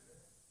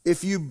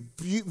 If you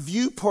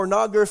view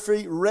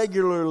pornography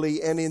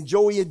regularly and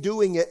enjoy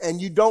doing it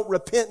and you don't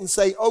repent and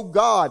say, oh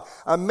God,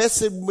 I'm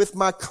messing with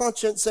my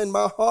conscience and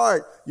my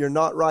heart, you're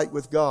not right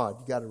with God.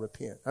 You got to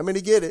repent. How many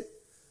get it?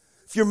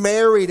 If you're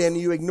married and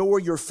you ignore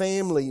your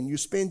family and you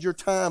spend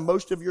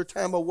most of your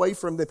time away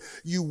from them,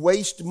 you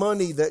waste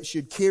money that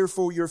should care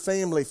for your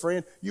family,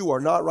 friend, you are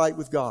not right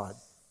with God.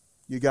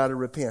 You got to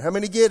repent. How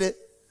many get it?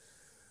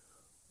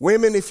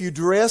 Women, if you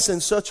dress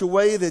in such a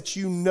way that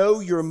you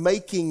know you're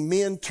making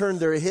men turn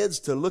their heads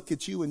to look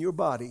at you and your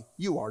body,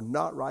 you are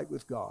not right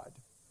with God.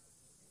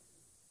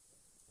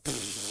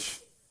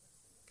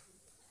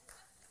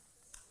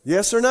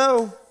 Yes or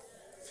no?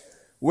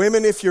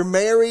 Women, if you're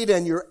married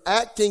and you're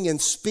acting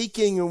and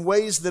speaking in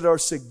ways that are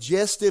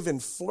suggestive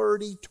and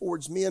flirty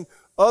towards men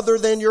other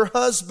than your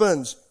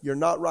husbands, you're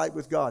not right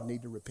with God.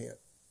 Need to repent.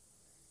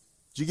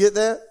 Did you get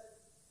that?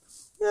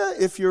 Yeah,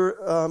 if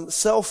you're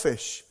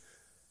selfish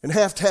and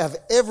have to have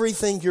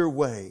everything your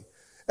way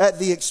at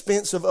the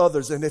expense of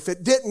others, and if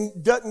it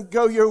doesn't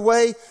go your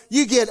way,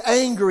 you get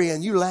angry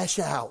and you lash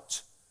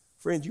out.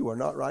 Friend, you are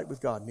not right with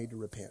God. Need to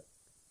repent.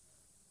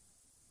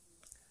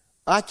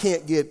 I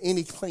can't get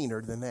any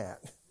cleaner than that.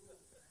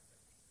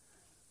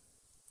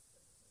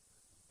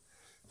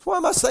 Why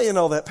am I saying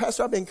all that?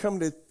 Pastor, I've been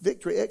coming to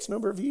Victory X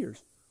number of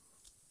years.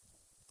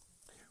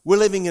 We're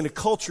living in a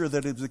culture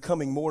that is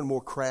becoming more and more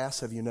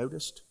crass. Have you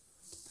noticed?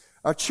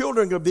 Our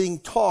children are being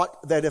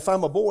taught that if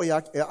I'm a boy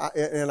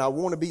and I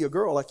want to be a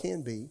girl, I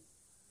can be.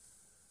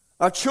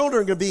 Our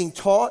children are being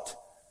taught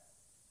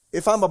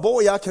if I'm a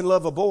boy, I can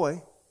love a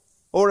boy.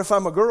 Or if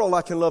I'm a girl,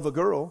 I can love a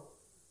girl.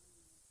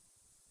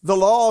 The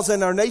laws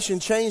in our nation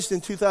changed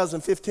in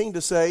 2015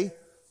 to say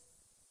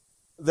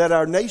that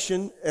our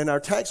nation and our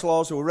tax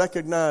laws will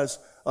recognize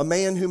a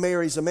man who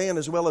marries a man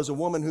as well as a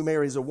woman who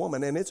marries a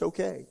woman, and it's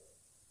okay.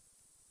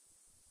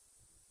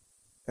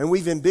 And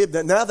we've imbibed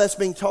that. Now that's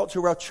being taught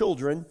to our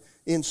children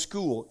in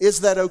school. Is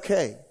that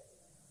okay?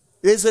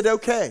 Is it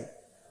okay?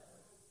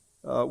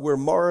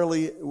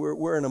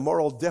 We're in a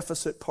moral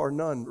deficit par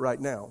none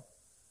right now.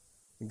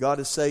 And God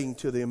is saying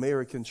to the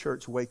American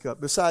church, wake up.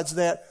 Besides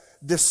that,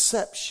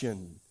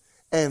 deception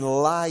and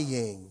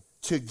lying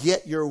to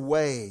get your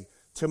way,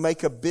 to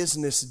make a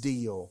business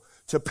deal,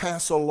 to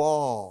pass a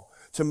law,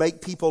 to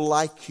make people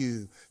like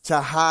you,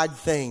 to hide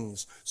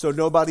things so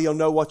nobody will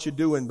know what you're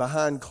doing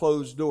behind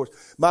closed doors.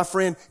 My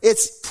friend,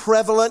 it's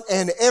prevalent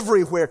and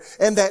everywhere,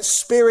 and that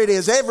spirit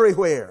is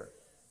everywhere.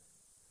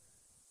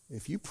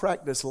 If you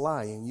practice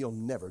lying, you'll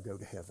never go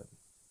to heaven.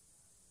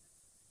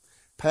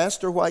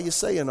 Pastor, why are you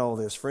saying all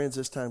this? Friends,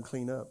 it's time to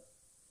clean up.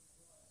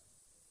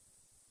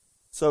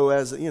 So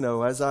as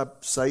I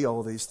say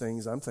all these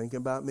things, I'm thinking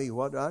about me.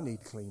 What do I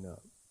need to clean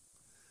up?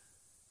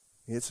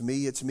 It's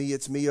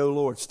me, oh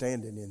Lord,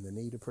 standing in the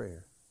need of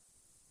prayer.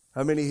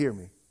 How many hear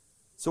me?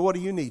 So what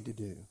do you need to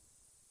do?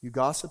 You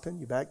gossiping?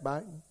 You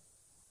backbiting?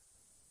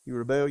 You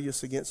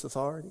rebellious against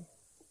authority?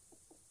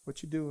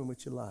 What you doing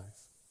with your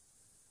life?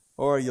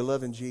 Or are you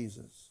loving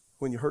Jesus?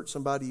 When you hurt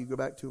somebody, you go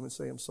back to him and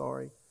say, I'm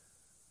sorry.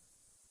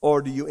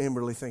 Or do you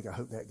inwardly think, I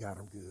hope that got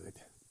them good.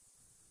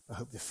 I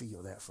hope they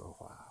feel that for a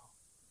while.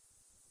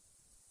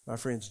 My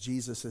friends,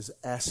 Jesus is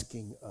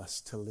asking us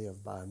to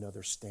live by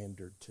another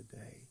standard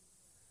today.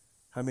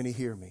 How many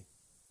hear me?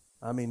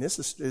 I mean, is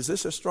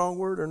this a strong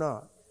word or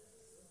not?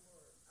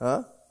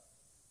 Huh?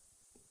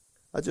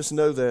 I just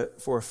know that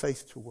for a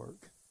faith to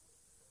work,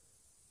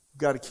 you've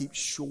got to keep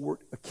short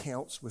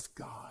accounts with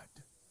God.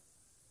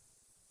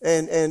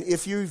 And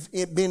if you've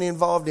been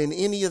involved in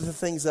any of the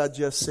things I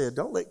just said,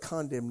 don't let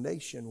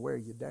condemnation wear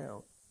you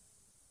down.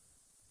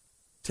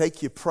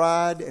 Take your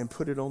pride and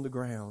put it on the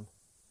ground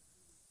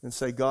and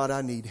say, God,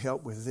 I need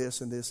help with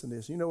this and this and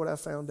this. You know what I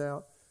found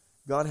out?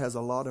 God has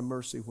a lot of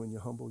mercy when you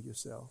humble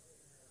yourself.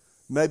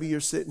 Maybe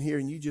you're sitting here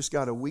and you just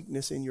got a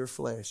weakness in your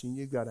flesh, and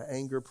you've got an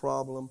anger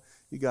problem,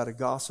 you got a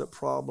gossip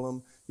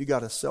problem, you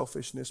got a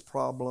selfishness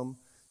problem,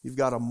 you've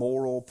got a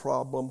moral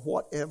problem,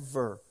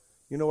 whatever.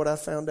 You know what I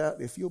found out?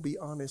 If you'll be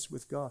honest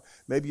with God.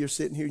 Maybe you're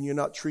sitting here and you're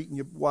not treating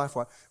your wife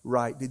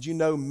right. Did you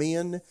know,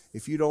 men,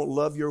 if you don't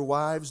love your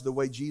wives the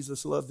way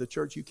Jesus loved the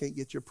church, you can't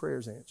get your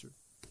prayers answered.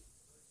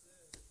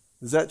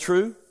 Is that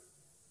true?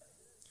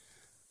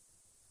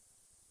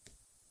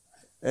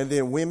 And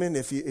then women,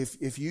 if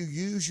you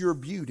use your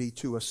beauty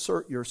to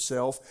assert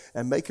yourself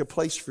and make a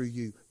place for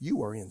you,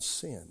 you are in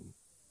sin.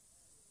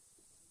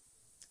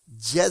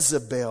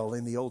 Jezebel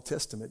in the Old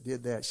Testament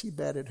did that. She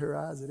batted her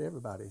eyes at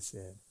everybody,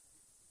 said.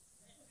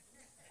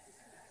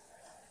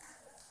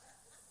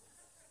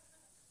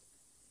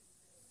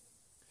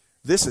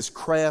 This is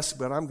crass,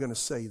 but I'm going to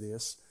say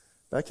this.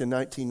 Back in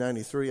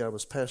 1993, I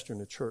was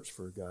pastoring a church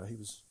for a guy. He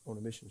was on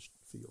a mission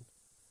field.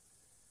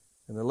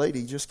 And the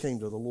lady just came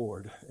to the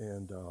Lord,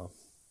 and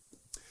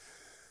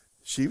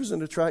she was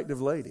an attractive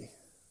lady.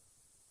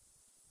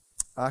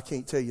 I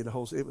can't tell you the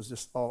whole, it was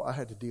just all, I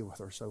had to deal with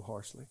her so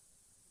harshly.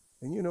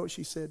 And you know what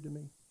she said to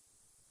me?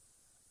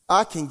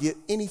 I can get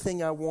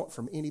anything I want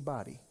from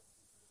anybody.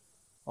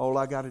 All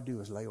I got to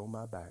do is lay on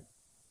my back.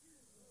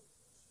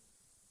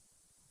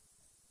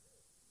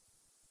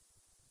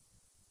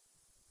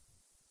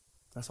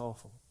 That's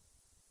awful.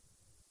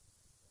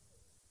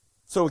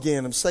 So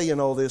again, I'm saying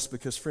all this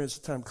because, friends,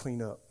 it's time to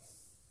clean up.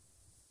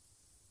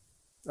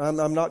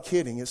 I'm not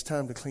kidding. It's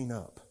time to clean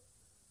up.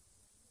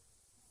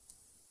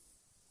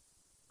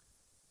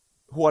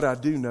 What I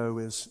do know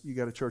is you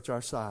got a church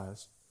our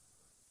size.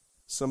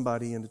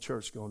 Somebody in the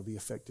church is going to be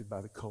affected by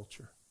the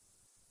culture.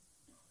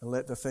 And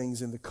let the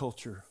things in the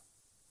culture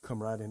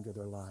come right into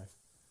their life.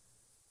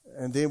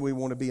 And then we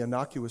want to be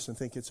innocuous and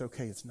think it's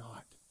okay. It's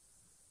not.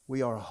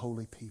 We are a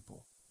holy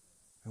people.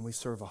 And we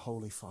serve a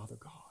holy Father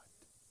God.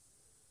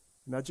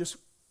 And I just,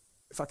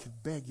 if I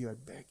could beg you,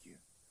 I'd beg you.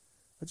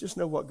 I just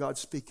know what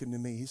God's speaking to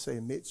me. He's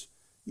saying, Mitch,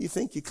 you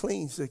think you're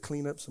clean? He said,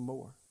 clean up some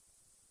more.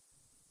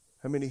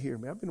 How many hear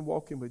me? I've been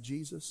walking with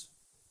Jesus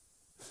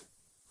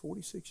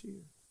 46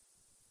 years.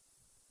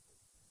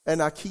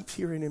 And I keep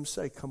hearing him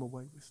say, come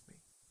away with me.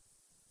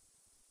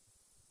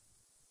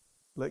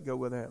 Let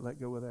go of that, let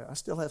go of that. I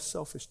still have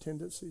selfish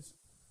tendencies.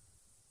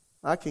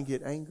 I can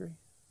get angry.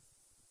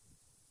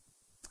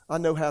 I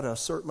know how to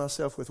assert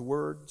myself with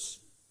words.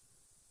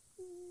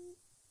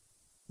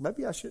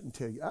 Maybe I shouldn't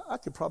tell you. I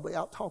could probably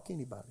out-talk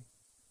anybody.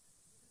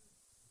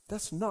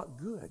 That's not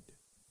good.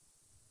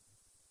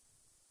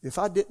 If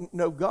I didn't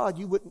know God,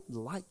 you wouldn't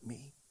like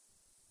me.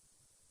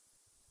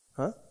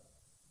 Huh?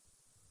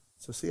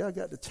 So see, I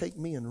got to take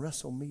me and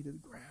wrestle me to the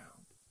ground.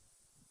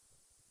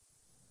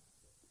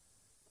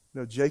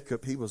 You know,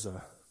 Jacob, he was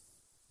a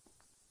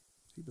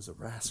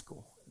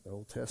rascal in the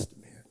Old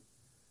Testament.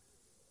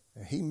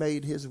 And he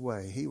made his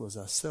way. He was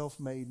a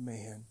self-made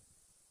man.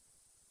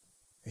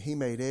 And he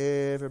made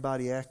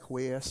everybody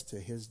acquiesce to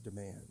his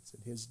demands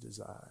and his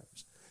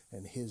desires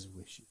and his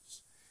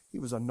wishes. He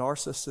was a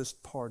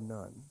narcissist par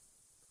none.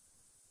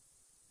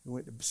 He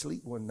went to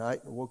sleep one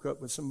night and woke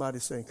up with somebody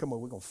saying, come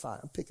on, we're going to fight.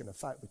 I'm picking a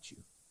fight with you.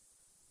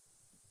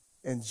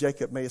 And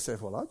Jacob may have said,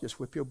 well, I'll just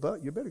whip your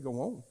butt. You better go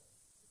on.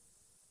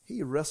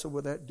 He wrestled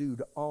with that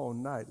dude all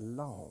night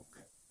long.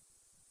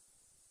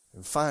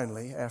 And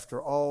finally,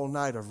 after all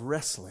night of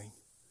wrestling,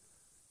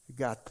 the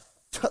guy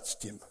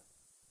touched him,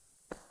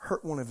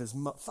 hurt one of his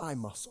thigh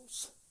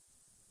muscles.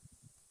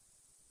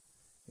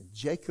 And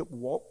Jacob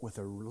walked with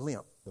a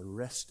limp the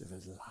rest of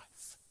his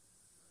life.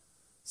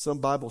 Some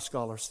Bible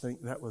scholars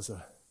think that was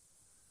a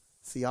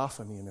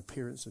theophany, an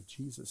appearance of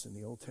Jesus in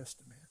the Old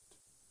Testament.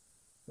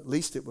 At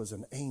least it was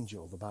an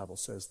angel, the Bible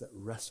says, that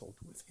wrestled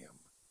with him.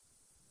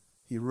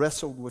 He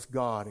wrestled with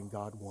God and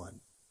God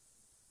won.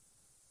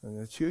 And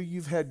until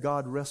you've had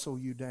God wrestle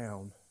you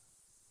down,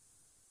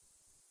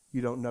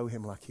 you don't know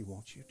Him like He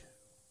wants you to.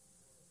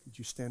 Could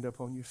you stand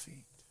up on your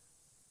feet?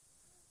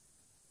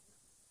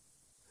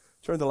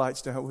 Turn the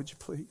lights down, would you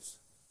please?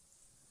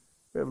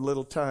 We have a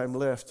little time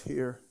left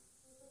here.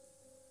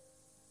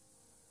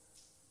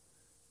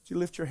 Would you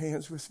lift your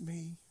hands with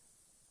me?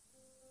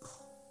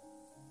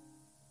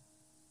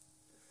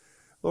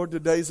 Lord,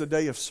 today's a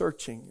day of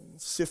searching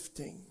and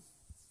sifting.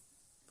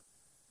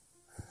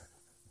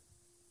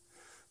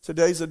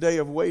 Today's a day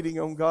of waiting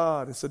on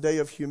God. It's a day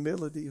of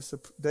humility. It's a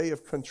day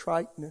of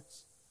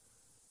contriteness.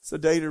 It's a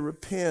day to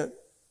repent.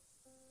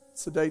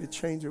 It's a day to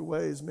change our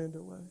ways, mend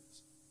our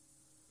ways.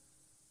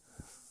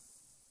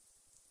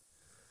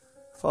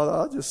 Father,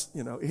 I'll just,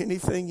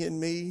 anything in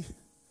me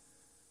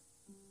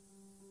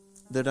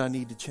that I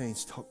need to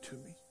change, talk to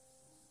me.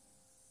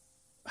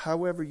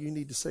 However you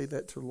need to say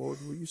that to the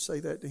Lord, will you say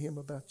that to Him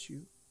about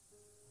you?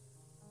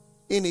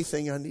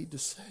 Anything I need to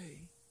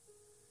say,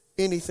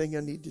 anything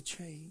I need to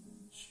change,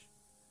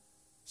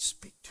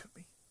 speak to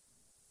me.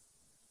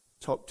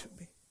 Talk to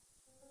me.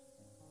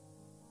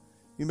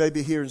 You may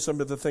be hearing some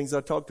of the things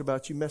I talked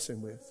about you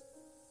messing with,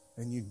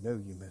 and you know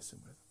you're messing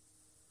with them.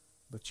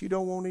 But you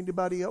don't want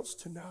anybody else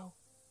to know.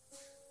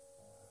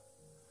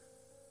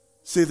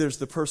 See, there's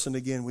the person,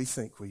 again, we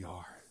think we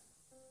are.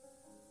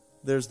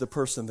 There's the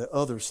person that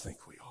others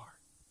think we are.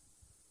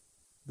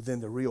 But then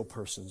the real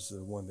person's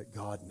the one that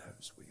God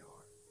knows we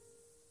are.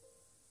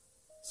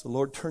 So,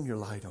 Lord, turn your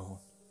light on.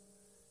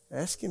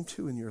 Ask Him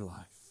to in your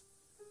life.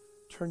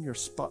 Turn your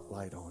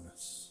spotlight on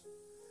us.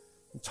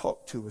 And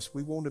talk to us.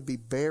 We want to be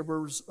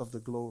bearers of the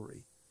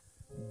glory.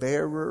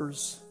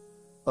 Bearers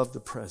of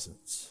the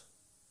presence.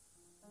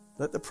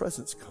 Let the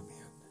presence come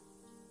in.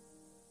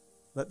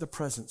 Let the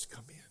presence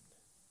come in.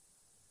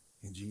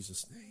 In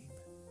Jesus' name.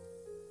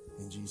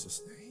 In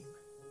Jesus' name.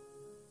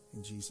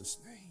 In Jesus'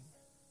 name.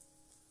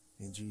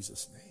 In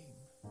Jesus'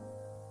 name.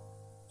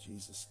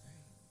 Jesus' name.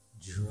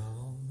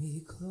 Draw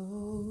me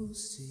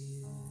close to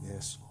you.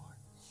 Yes, Lord.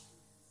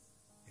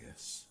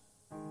 Yes.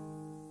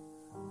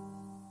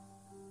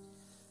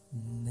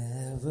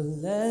 Never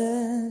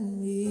let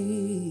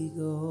me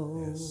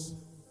go. Yes.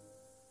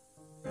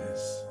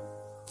 Yes.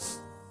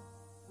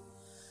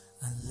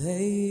 I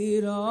lay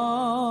it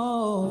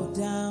all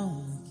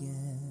down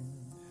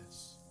again. Yes.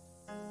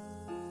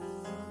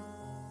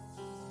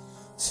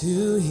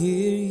 To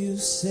hear you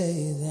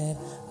say that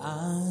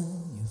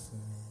I'm your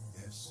friend.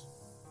 Yes.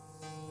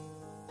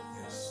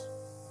 Yes.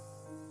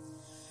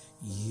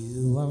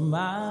 You are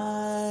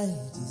my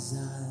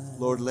desire.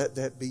 Lord, let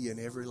that be in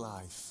every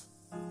life.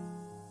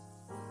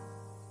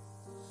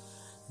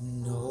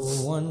 No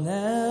one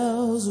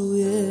else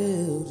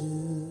will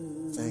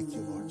do. Thank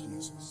you, Lord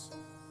Jesus.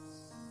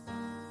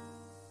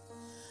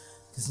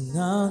 'Cause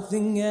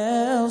nothing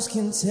else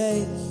can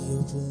take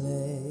your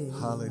place.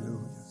 Hallelujah.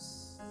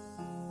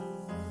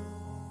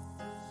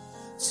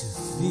 To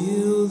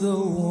feel the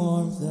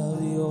warmth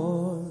of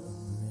your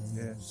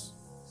embrace.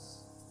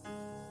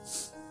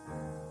 Yes.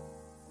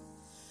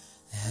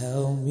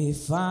 Help me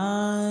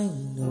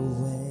find a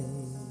way.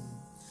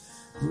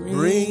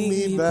 Bring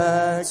me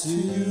back to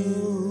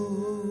you.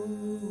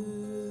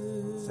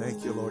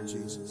 Thank you, Lord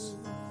Jesus.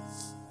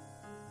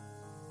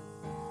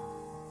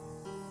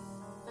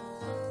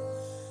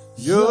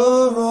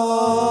 You're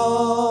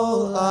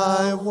all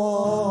I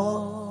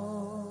want.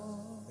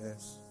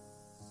 Yes.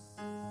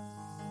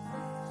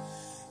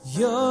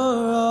 You're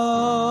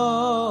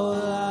all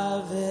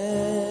I've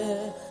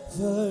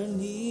ever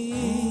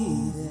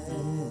needed.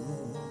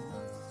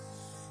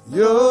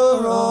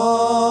 You're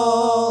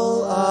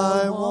all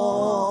I want.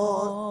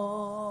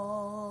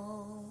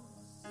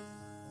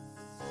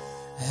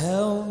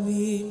 Help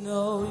me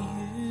know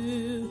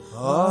you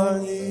Are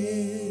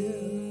near.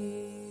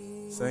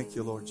 Thank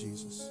you, Lord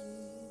Jesus.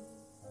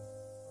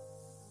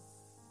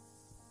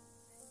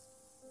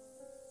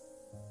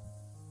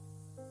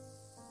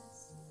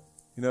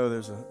 You know,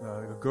 there's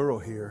a girl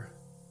here.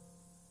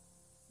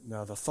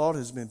 Now, the thought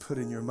has been put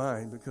in your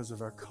mind because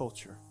of our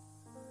culture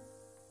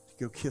to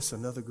go kiss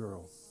another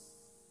girl.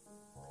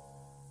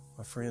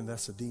 My friend,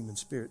 that's a demon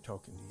spirit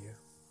talking to you.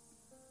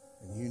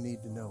 And you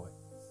need to know it.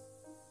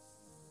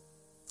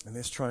 And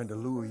it's trying to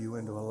lure you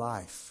into a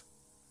life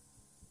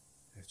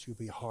that you'll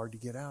be hard to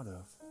get out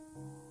of.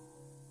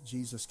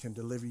 Jesus can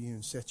deliver you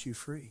and set you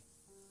free.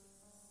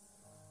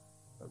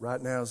 But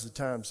right now is the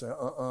time to say,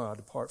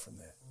 depart from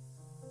that.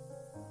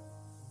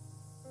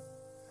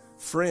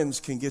 Friends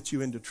can get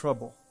you into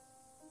trouble.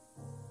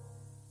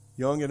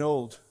 Young and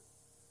old.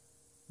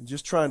 And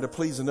just trying to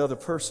please another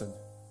person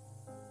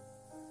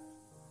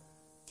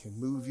can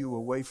move you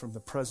away from the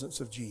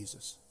presence of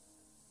Jesus.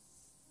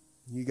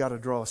 You got to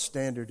draw a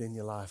standard in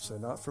your life. Say,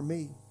 not for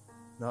me,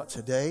 not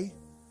today,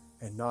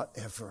 and not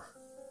ever.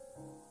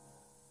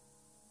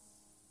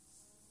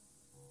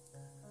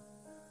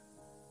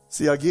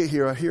 See, I get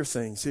here, I hear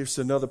things. Here's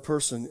another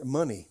person.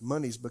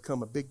 Money's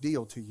become a big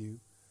deal to you,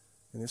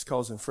 and it's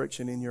causing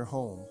friction in your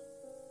home.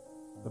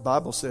 The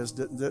Bible says,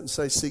 doesn't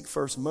say seek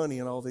first money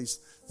and all these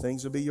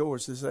things will be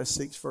yours. It says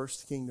seek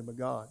first the kingdom of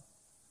God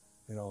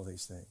and all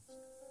these things.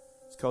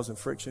 It's causing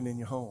friction in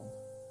your home.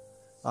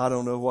 I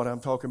don't know what I'm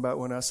talking about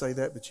when I say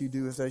that, but you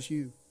do if that's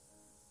you.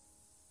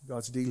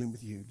 God's dealing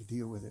with you to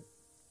deal with it.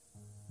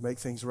 Make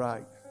things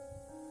right.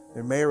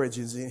 Their marriage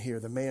is in here.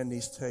 The man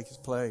needs to take his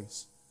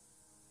place.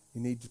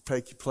 You need to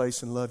take your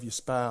place and love your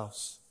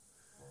spouse.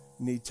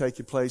 You need to take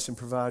your place and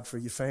provide for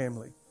your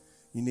family.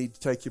 You need to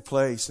take your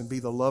place and be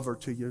the lover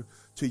to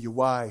your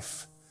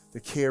wife,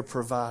 the care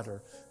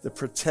provider, the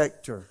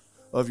protector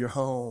of your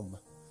home.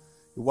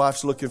 Your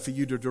wife's looking for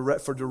you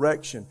for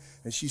direction,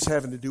 and she's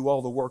having to do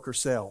all the work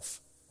herself.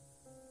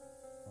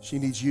 She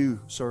needs you,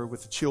 sir,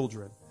 with the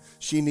children.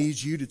 She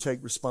needs you to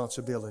take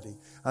responsibility.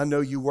 I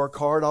know you work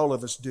hard. All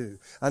of us do.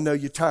 I know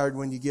you're tired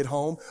when you get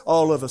home.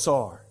 All of us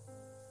are.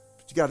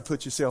 But you got to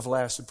put yourself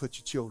last and put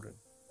your children.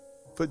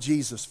 Put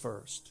Jesus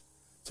first.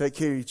 Take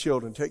care of your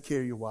children. Take care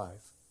of your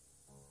wife.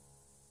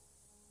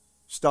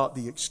 Stop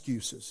the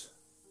excuses.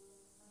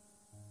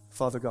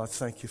 Father God,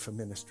 thank you for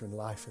ministering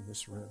life in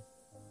this room.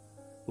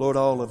 Lord,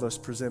 all of us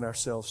present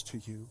ourselves to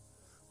you.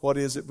 What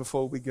is it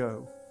before we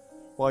go?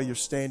 While you're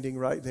standing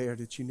right there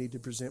that you need to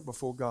present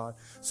before God.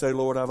 Say,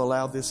 Lord, I've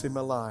allowed this in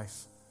my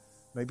life.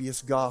 Maybe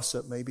it's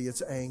gossip. Maybe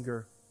it's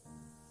anger.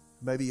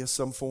 Maybe it's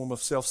some form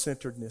of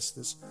self-centeredness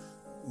that's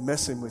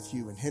messing with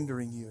you and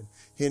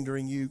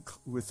hindering you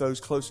with those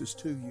closest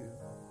to you.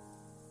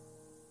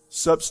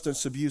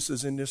 Substance abuse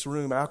is in this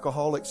room.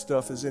 Alcoholic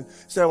stuff is in.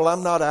 Say, well,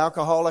 I'm not an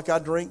alcoholic. I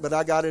drink, but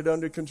I got it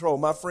under control.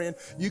 My friend,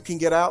 you can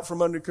get out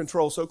from under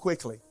control so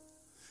quickly.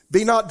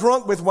 Be not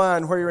drunk with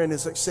wine wherein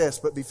is excess,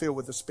 but be filled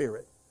with the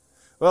Spirit.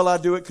 Well, I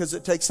do it because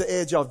it takes the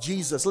edge off.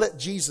 Let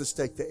Jesus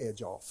take the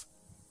edge off.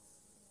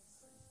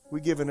 We're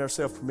giving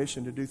ourselves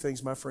permission to do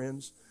things, my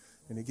friends,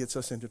 and it gets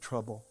us into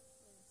trouble.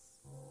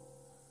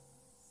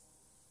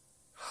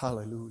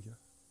 Hallelujah.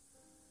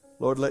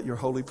 Lord, let your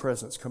holy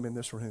presence come in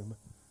this room.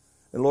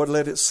 And Lord,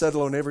 let it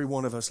settle on every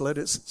one of us. Let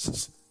it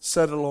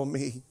settle on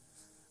me.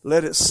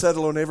 Let it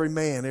settle on every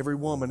man, every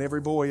woman,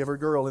 every boy, every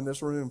girl in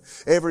this room,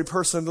 every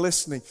person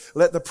listening.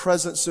 Let the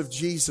presence of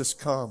Jesus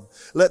come.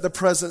 Let the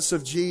presence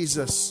of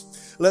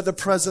Jesus, let the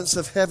presence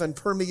of heaven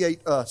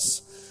permeate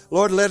us.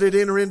 Lord, let it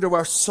enter into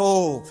our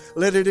soul.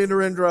 Let it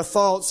enter into our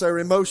thoughts, our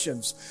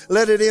emotions.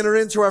 Let it enter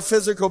into our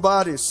physical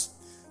bodies.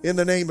 In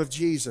the name of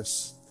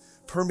Jesus,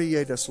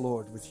 permeate us,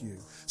 Lord, with you.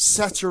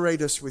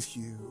 Saturate us with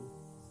you.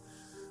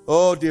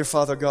 Oh, dear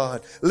Father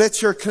God,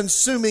 let your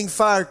consuming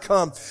fire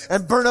come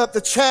and burn up the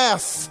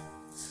chaff,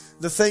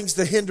 the things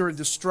that hinder and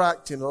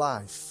distract in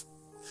life.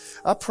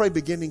 I pray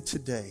beginning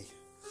today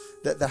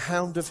that the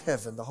hound of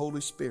heaven, the Holy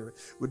Spirit,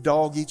 would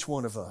dog each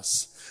one of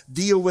us.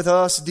 Deal with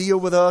us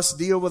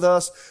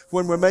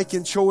when we're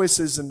making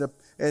choices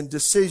and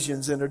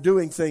decisions and are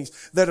doing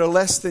things that are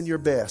less than your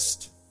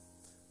best.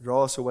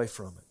 Draw us away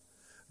from it.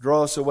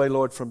 Draw us away,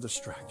 Lord, from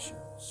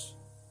distractions.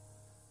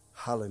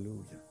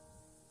 Hallelujah.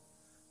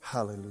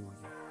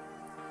 Hallelujah.